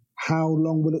potential? How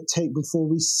long will it take before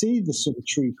we see the sort of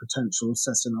true potential of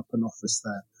setting up an office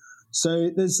there? So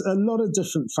there's a lot of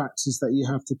different factors that you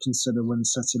have to consider when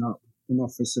setting up an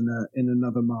office in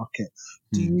another market.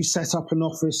 Do you set up an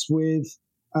office with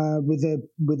a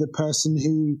person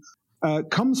who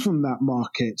comes from that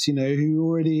market, who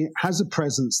already has a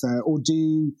presence there, or do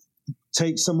you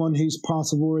take someone who's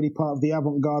already part of the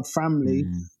Avant-Garde family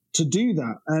to do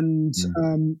that? And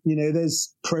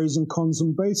there's pros and cons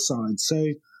on both sides.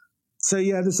 So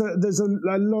yeah, there's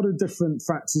a lot of different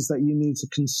factors that you need to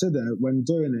consider when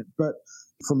doing it. But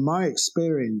from my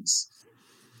experience,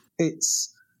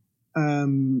 it's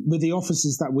with the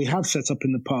offices that we have set up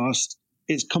in the past,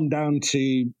 it's come down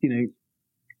to,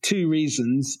 two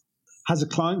reasons. Has a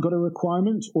client got a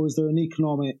requirement, or is there an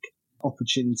economic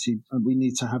opportunity and we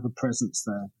need to have a presence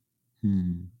there?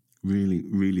 Really,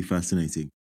 really fascinating.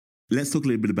 Let's talk a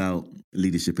little bit about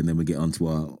leadership, and then we'll get on to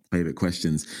our favorite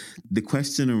questions. The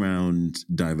question around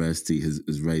diversity has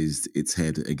raised its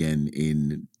head again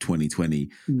in 2020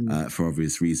 for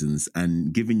obvious reasons.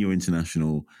 And given your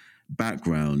international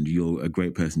background, you're a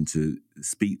great person to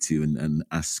speak to and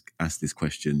ask this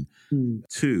question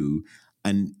to.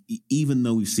 And even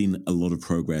though we've seen a lot of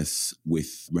progress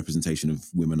with representation of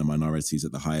women and minorities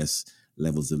at the highest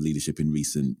levels of leadership in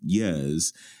recent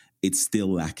years, it's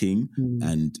still lacking,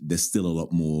 and there's still a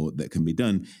lot more that can be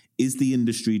done. Is the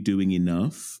industry doing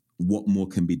enough? What more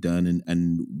can be done?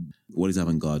 And what is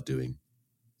Avant-Garde doing?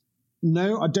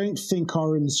 No, I don't think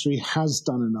our industry has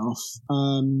done enough.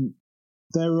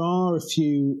 There are a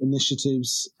few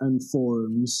initiatives and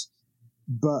forums,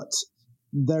 but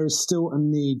there is still a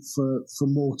need for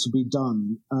more to be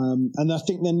done. And I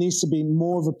think there needs to be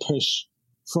more of a push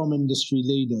from industry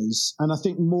leaders. And I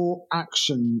think more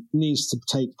action needs to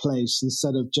take place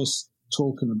instead of just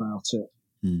talking about it.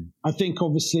 I think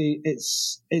obviously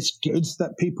it's good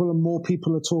that more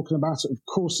people are talking about it. Of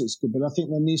course it's good, but I think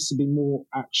there needs to be more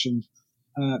action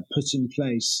put in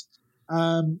place.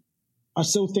 I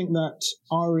still think that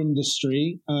our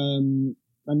industry, and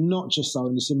not just our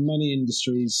industry, many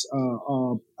industries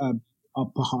are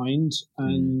behind,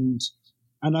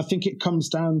 and I think it comes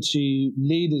down to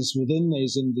leaders within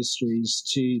those industries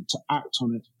to act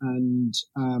on it and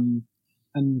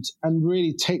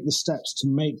really take the steps to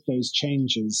make those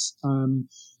changes.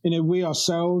 We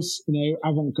ourselves,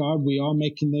 Avant-Garde, we are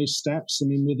making those steps. I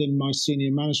mean, within my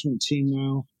senior management team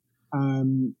now,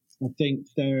 I think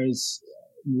there's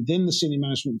within the senior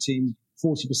management team,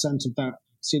 40% of that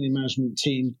senior management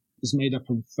team is made up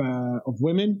of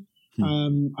women.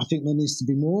 I think there needs to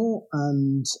be more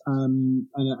and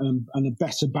a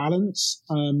better balance.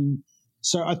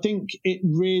 So I think it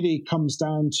really comes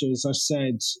down to, as I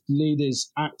said,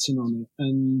 leaders acting on it.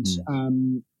 And,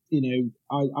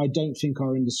 I don't think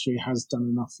our industry has done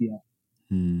enough yet.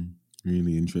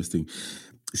 Really interesting.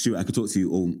 Stuart, I could talk to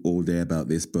you all day about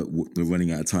this, but we're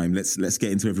running out of time. Let's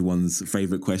get into everyone's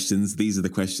favorite questions. These are the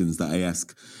questions that I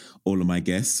ask all of my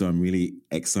guests, so I'm really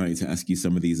excited to ask you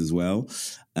some of these as well.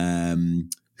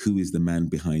 Who is the man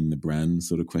behind the brand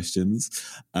sort of questions?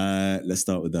 Let's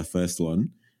start with our first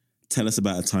one. Tell us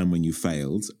about a time when you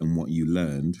failed and what you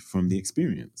learned from the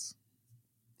experience.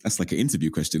 That's like an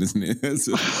interview question, isn't it?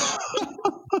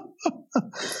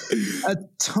 A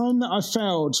time that I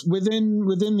failed within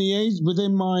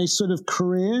my sort of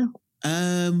career?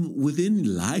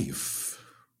 Within life.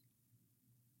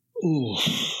 Oh,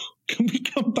 can we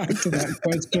come back to that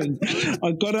question?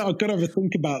 I've got to have a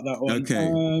think about that one. Okay.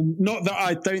 Not that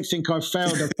I don't think I've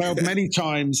failed. I've failed many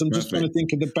times. I'm just trying to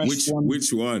think of the best one.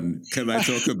 Which one can I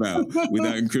talk about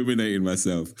without incriminating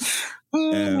myself?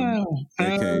 Okay.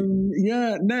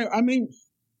 Yeah, no, I mean,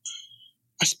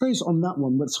 I suppose on that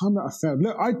one, by the time that I failed,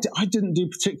 look, I didn't do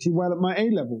particularly well at my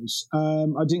A-levels.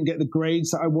 I didn't get the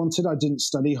grades that I wanted. I didn't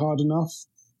study hard enough.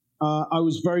 I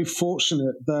was very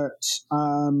fortunate that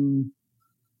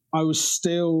I was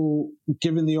still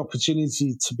given the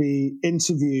opportunity to be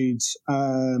interviewed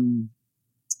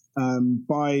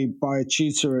by a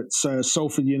tutor at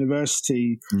Salford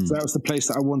University. So that was the place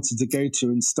that I wanted to go to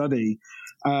and study,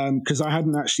 because I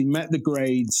hadn't actually met the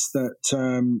grades that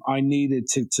I needed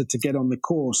to get on the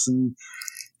course. And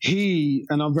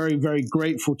I'm very, very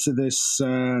grateful to this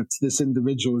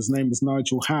individual. His name was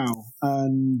Nigel Howe,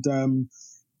 and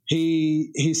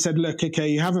he said, "Look, okay,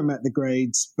 you haven't met the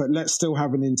grades, but let's still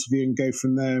have an interview and go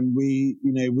from there." And we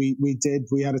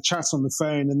had a chat on the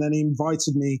phone, and then he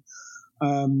invited me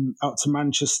out to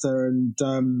Manchester,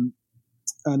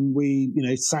 and we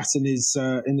sat in his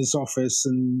office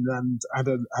and had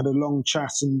a long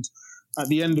chat. And at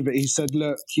the end of it, he said,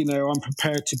 "Look, I'm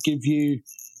prepared to give you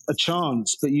a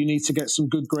chance, but you need to get some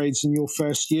good grades in your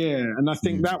first year." And I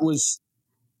think that was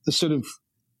the sort of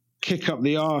kick up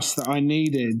the arse that I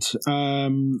needed,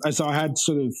 as I had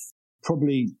sort of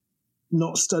probably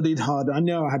not studied hard. I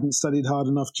know I hadn't studied hard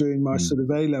enough during my sort of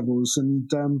A-levels, and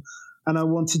I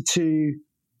wanted to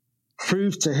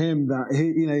prove to him that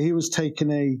he was taking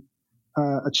a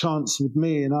chance with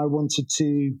me, and I wanted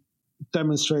to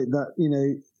demonstrate that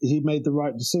he made the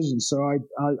right decision. So I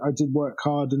did work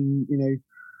hard and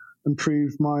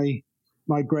improved my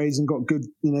grades and got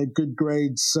good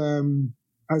grades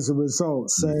as a result.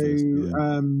 So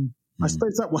I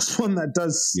suppose that was one that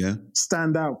does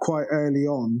stand out quite early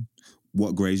on.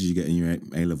 What grades did you get in your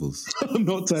A-levels? I'm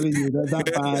not telling you, they're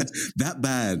that bad. That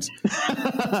bad?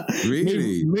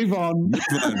 Really? Move on.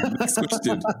 Next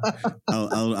question.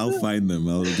 I'll find them.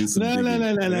 I'll do some No. No,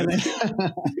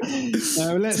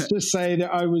 let's just say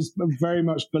that I was very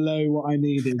much below what I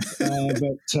needed.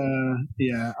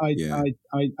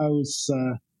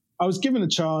 I was given a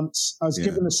chance. I was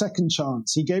given a second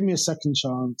chance. He gave me a second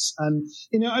chance, and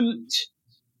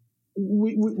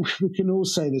we can all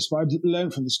say this, but I've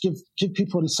learned from this: give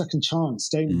people a second chance.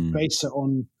 Don't base it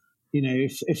on,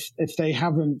 if they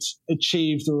haven't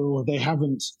achieved or they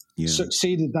haven't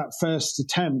succeeded that first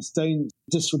attempt, don't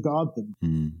disregard them.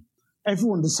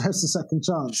 Everyone deserves a second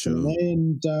chance, sure.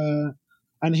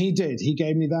 And he did. He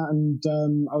gave me that, and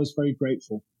I was very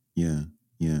grateful.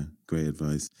 Yeah, great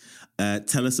advice.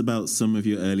 Tell us about some of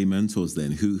your early mentors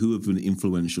then, who have been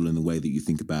influential in the way that you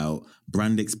think about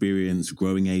brand experience,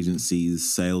 growing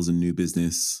agencies, sales and new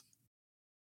business.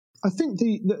 I think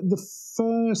the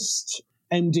first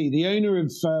MD, the owner of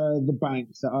the bank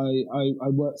that I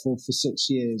worked for 6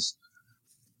 years,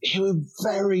 he was a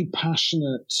very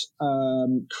passionate,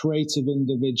 creative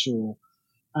individual.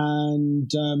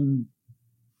 And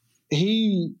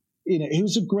he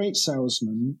was a great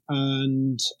salesman,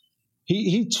 and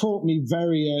he taught me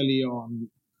very early on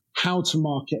how to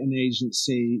market an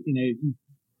agency,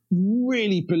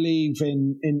 really believe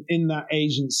in that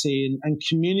agency and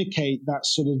communicate that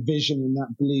sort of vision and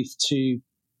that belief to,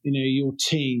 your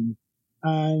team.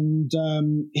 And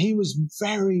he was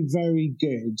very, very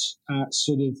good at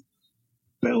sort of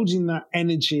building that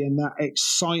energy and that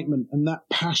excitement and that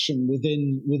passion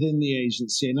within the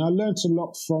agency. And I learned a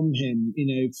lot from him,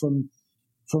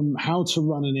 from how to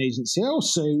run an agency.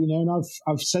 Also, and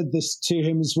I've said this to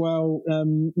him as well,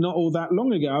 not all that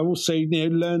long ago. I also,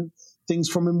 learned things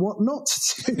from him what not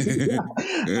to do.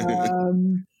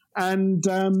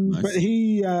 Nice. But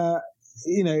he,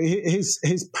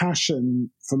 his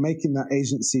passion for making that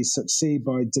agency succeed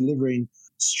by delivering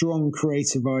strong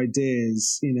creative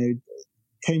ideas,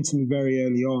 came to me very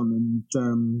early on.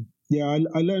 And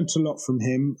I learned a lot from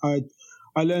him. I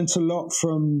learned a lot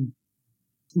from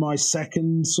my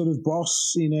second sort of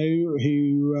boss,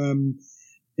 who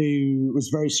was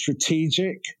very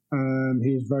strategic.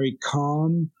 He was very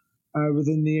calm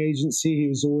within the agency. He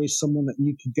was always someone that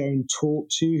you could go and talk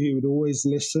to. He would always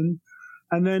listen.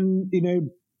 And then,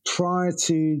 prior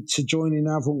to joining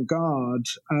Avant-Garde,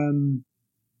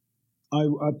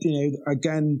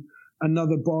 again,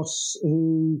 another boss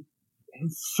who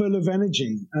full of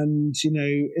energy, and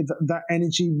that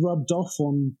energy rubbed off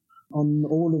on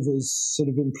all of his sort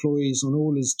of employees, on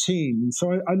all his team. And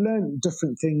so I learned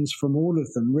different things from all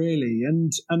of them, really.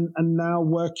 And now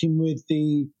working with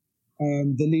the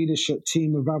leadership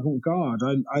team of Avant-Garde,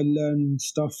 I learned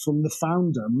stuff from the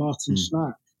founder, Martin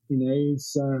Schnack.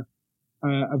 He's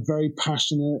a very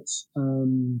passionate,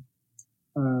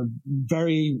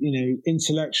 very,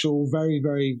 intellectual, very,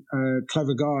 very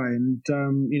clever guy. And,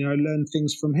 I learned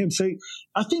things from him. So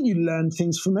I think you learn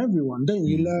things from everyone, don't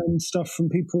you? You learn stuff from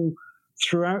people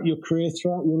throughout your career,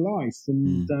 throughout your life.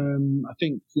 And I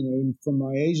think, from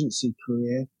my agency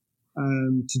career,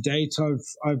 to date,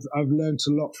 I've learned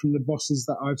a lot from the bosses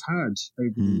that I've had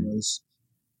over the years.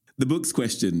 The books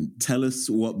question, tell us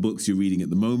what books you're reading at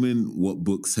the moment, what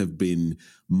books have been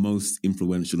most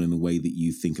influential in the way that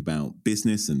you think about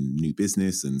business and new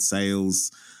business and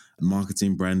sales,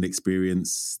 marketing, brand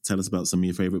experience. Tell us about some of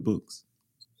your favorite books.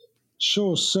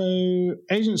 Sure. So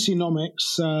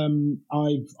Agencynomics,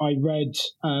 I read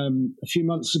a few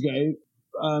months ago,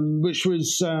 which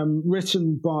was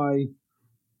written by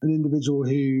an individual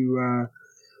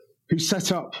who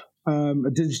set up a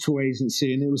digital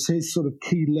agency, and it was his sort of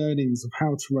key learnings of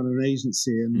how to run an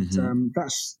agency. And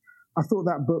I thought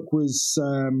that book was,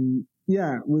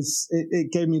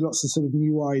 it gave me lots of sort of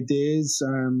new ideas.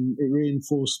 It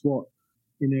reinforced what,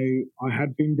 I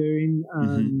had been doing,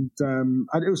 and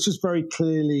it was just very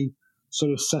clearly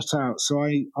sort of set out. So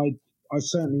I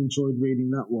certainly enjoyed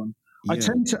reading that one. Yeah.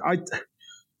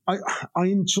 I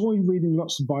enjoy reading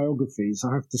lots of biographies,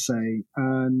 I have to say.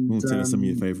 And tell us some of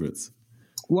your favorites.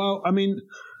 Well, I mean,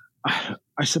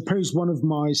 I suppose one of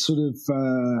my sort of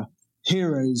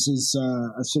heroes is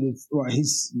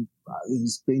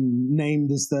he's been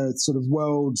named as the sort of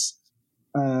world's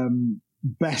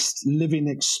best living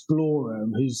explorer,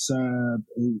 who's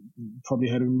probably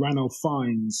heard of Ranulph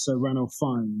Fiennes. So Ranulph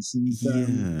Fiennes,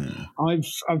 and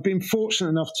I've been fortunate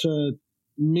enough to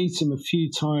meet him a few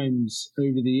times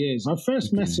over the years. I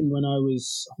first met him when I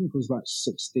think it was like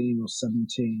 16 or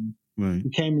 17. Right. He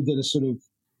came and did a sort of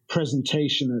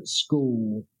presentation at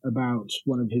school about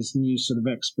one of his new sort of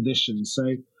expeditions.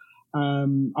 So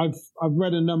I've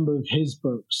read a number of his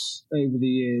books over the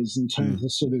years in terms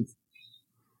of sort of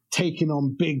taking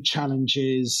on big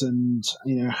challenges and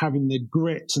having the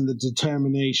grit and the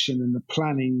determination and the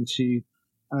planning to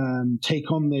take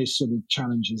on those sort of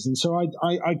challenges. And so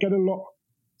I get a lot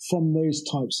from those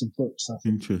types of books, I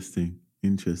think.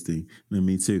 Interesting. No,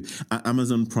 me too.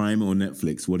 Amazon Prime or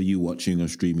Netflix, what are you watching or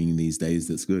streaming these days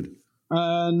that's good?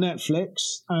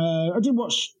 Netflix. I do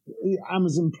watch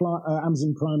Amazon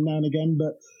Prime now and again,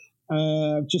 but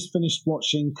I've just finished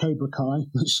watching Cobra Kai,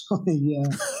 which I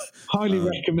highly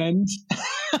recommend.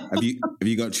 Have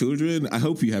you got children? I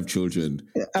hope you have children.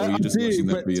 Or are you just watching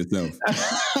that for yourself?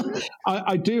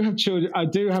 I do have children. I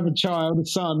do have a child, a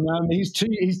son. He's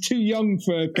too young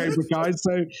for Cobra Kai,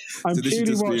 so I'm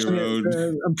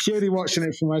purely watching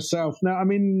it for myself. Now, I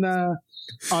mean,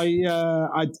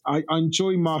 I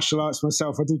enjoy martial arts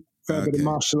myself. I do a fair bit of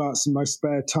martial arts in my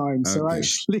spare time. So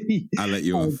actually, I'll let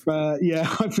you off.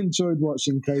 I've enjoyed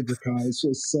watching Cobra Kai.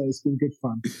 It's been good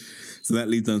fun. So that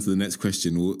leads on to the next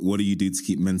question. What do you do to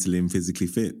keep mentally and physically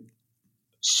fit?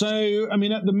 So, I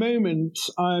mean, at the moment,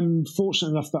 I'm fortunate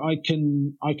enough that I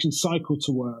can cycle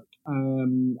to work.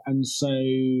 And so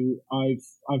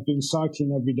I've been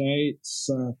cycling every day. It's,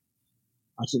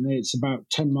 I don't know, it's about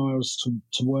 10 miles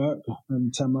to work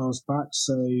and 10 miles back.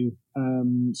 So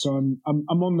I'm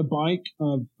on the bike.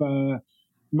 I've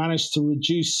managed to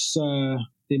reduce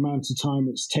the amount of time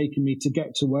it's taken me to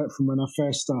get to work from when I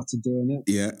first started doing it.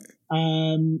 Yeah.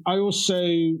 I also,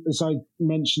 as I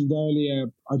mentioned earlier,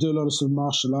 I do a lot of sort of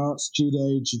martial arts,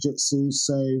 judo, jiu-jitsu.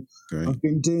 So Great. I've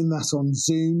been doing that on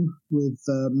Zoom with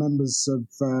members of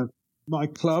my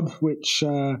club, which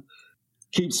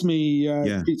keeps me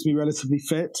relatively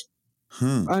fit.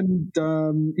 And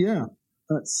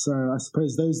that's I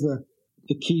suppose those are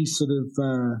the key sort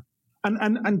of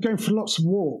and going for lots of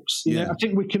walks. You know, I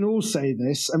think we can all say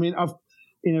this. I mean,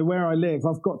 where I live,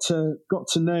 I've got to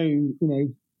know,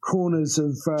 corners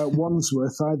of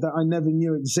Wandsworth that I never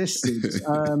knew existed.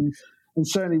 And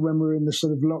certainly when we're in the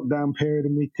sort of lockdown period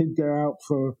and we could go out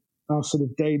for our sort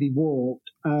of daily walk,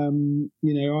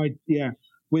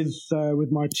 with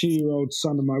my 2-year-old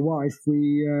son and my wife,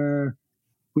 we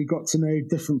got to know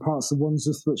different parts of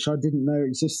Wandsworth which I didn't know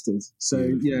existed.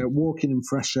 So walking in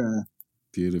fresh air.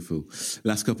 Beautiful.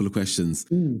 Last couple of questions.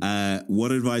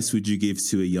 What advice would you give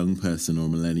to a young person or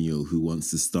millennial who wants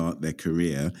to start their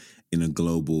career in a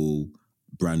global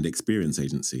brand experience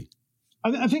agency?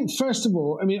 I think, first of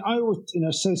all, I mean, I would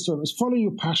say to them is follow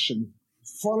your passion.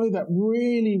 Follow that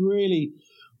really, really,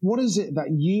 what is it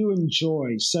that you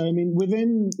enjoy? So, I mean,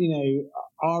 within,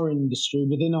 our industry,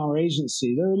 within our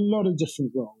agency, there are a lot of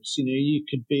different roles. You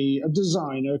could be a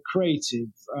designer, a creative,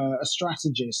 a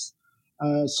strategist,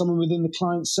 someone within the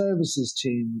client services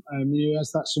team, who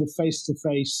has that sort of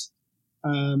face-to-face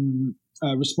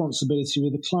responsibility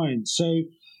with the client. So,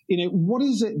 what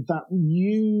is it that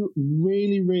you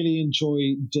really, really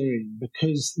enjoy doing?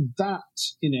 Because that,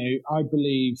 I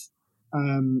believe,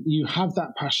 you have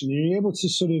that passion and you're able to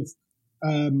sort of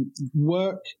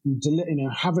work,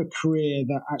 have a career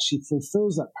that actually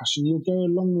fulfills that passion, you'll go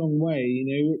a long, long way.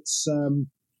 It's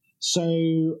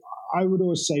so I would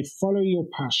always say follow your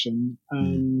passion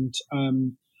and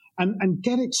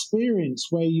get experience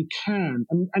where you can,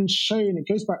 and show. And it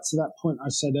goes back to that point I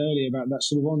said earlier about that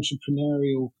sort of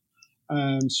entrepreneurial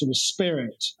sort of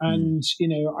spirit. And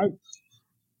I've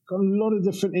got a lot of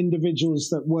different individuals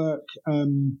that work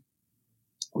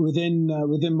within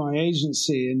my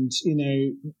agency, and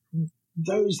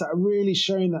those that are really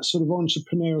showing that sort of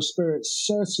entrepreneurial spirit,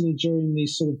 certainly during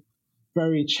these sort of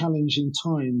very challenging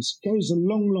times, goes a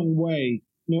long, long way.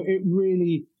 It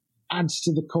really adds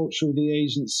to the culture of the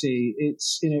agency.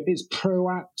 It's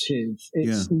proactive.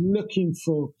 It's looking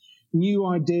for new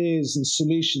ideas and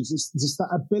solutions. It's just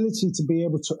that ability to be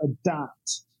able to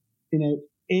adapt,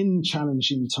 in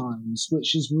challenging times,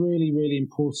 which is really, really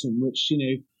important, which,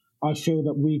 I feel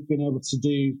that we've been able to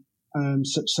do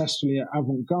successfully at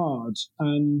Avant-Garde.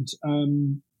 And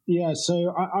so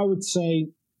I would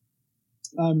say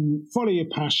follow your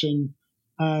passion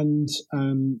and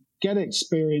get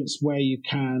experience where you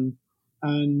can,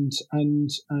 and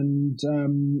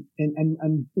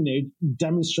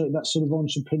demonstrate that sort of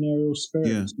entrepreneurial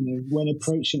spirit when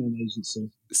approaching an agency.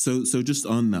 So just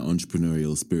on that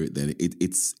entrepreneurial spirit, then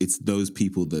it's those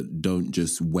people that don't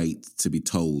just wait to be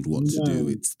told what to do.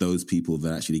 It's those people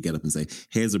that actually get up and say,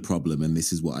 "Here's a problem, and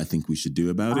this is what I think we should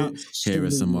do about it. Here are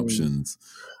some options."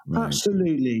 Right.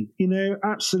 Absolutely,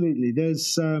 absolutely.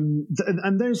 There's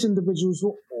and those individuals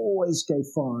will always go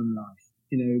far in life.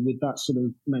 With that sort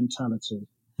of mentality.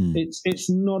 It's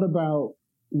not about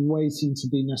waiting to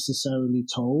be necessarily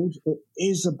told. It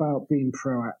is about being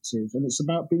proactive, and it's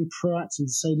about being proactive to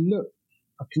say, look,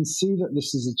 I can see that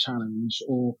this is a challenge,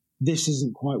 or this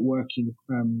isn't quite working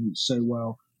so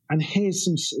well, and here's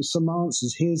some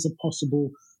answers. Here's a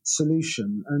possible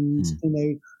solution. And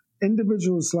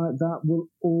individuals like that will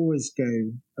always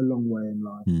go a long way in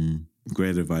life.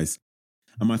 Great advice.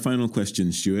 And my final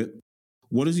question, Stuart.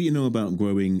 What does you know about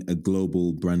growing a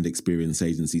global brand experience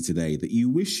agency today that you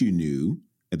wish you knew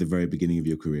at the very beginning of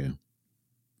your career?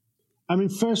 I mean,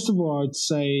 first of all, I'd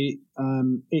say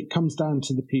it comes down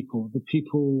to the people that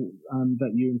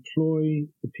you employ,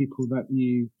 the people that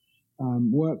you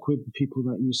work with, the people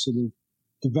that you sort of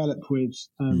develop with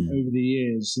over the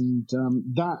years. And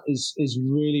that is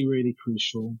really, really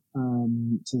crucial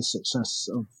to the success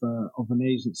of an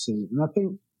agency. And I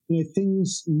think,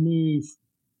 things move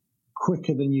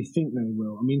quicker than you think they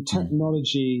will. I mean,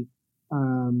 technology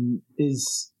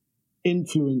is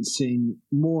influencing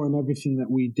more in everything that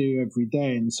we do every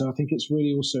day, and so I think it's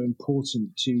really also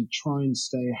important to try and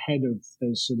stay ahead of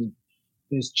those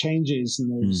changes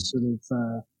and those sort of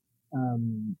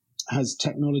as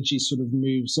technology sort of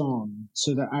moves on,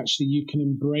 so that actually you can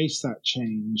embrace that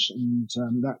change, and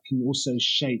that can also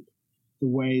shape the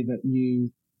way that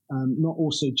you not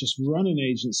also just run an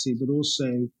agency, but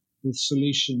also with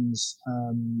solutions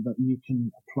that you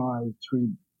can apply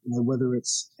through, whether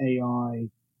it's AI,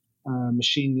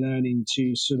 machine learning,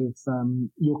 to sort of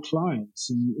your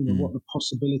clients, and what the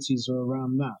possibilities are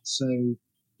around that. So,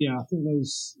 I think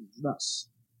that's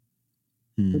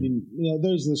pretty,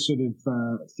 those are the sort of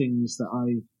things that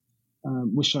I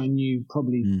wish I knew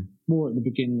probably more at the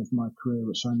beginning of my career,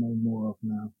 which I know more of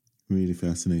now. Really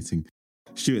fascinating.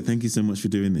 Stuart, thank you so much for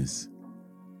doing this.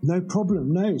 No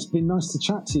problem. No, it's been nice to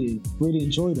chat to you. Really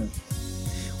enjoyed it.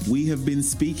 We have been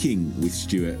speaking with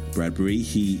Stuart Bradbury.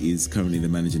 He is currently the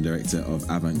Managing Director of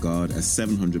Avant-Garde, a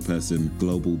 700-person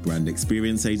global brand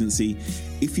experience agency.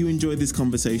 If you enjoyed this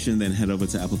conversation, then head over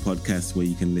to Apple Podcasts, where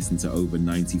you can listen to over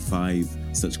 95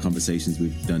 such conversations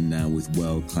we've done now with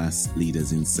world-class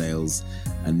leaders in sales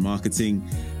and marketing.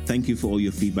 Thank you for all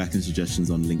your feedback and suggestions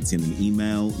on LinkedIn and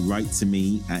email. Write to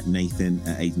me at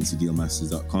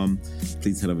nathan@agencydealmasters.com.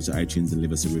 Please head over to iTunes and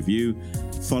leave us a review.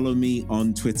 Follow me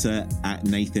on Twitter at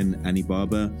Nathan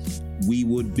Anibaba. We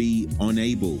would be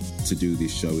unable to do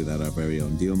this show without our very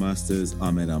own Deal Masters.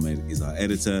 Ahmed is our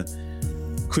editor.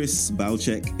 Chris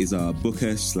Balchek is our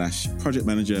booker/project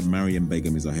manager. Mariam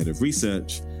Begum is our head of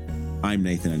research. I'm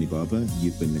Nathan Anibaba.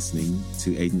 You've been listening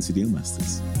to Agency Deal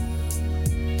Masters.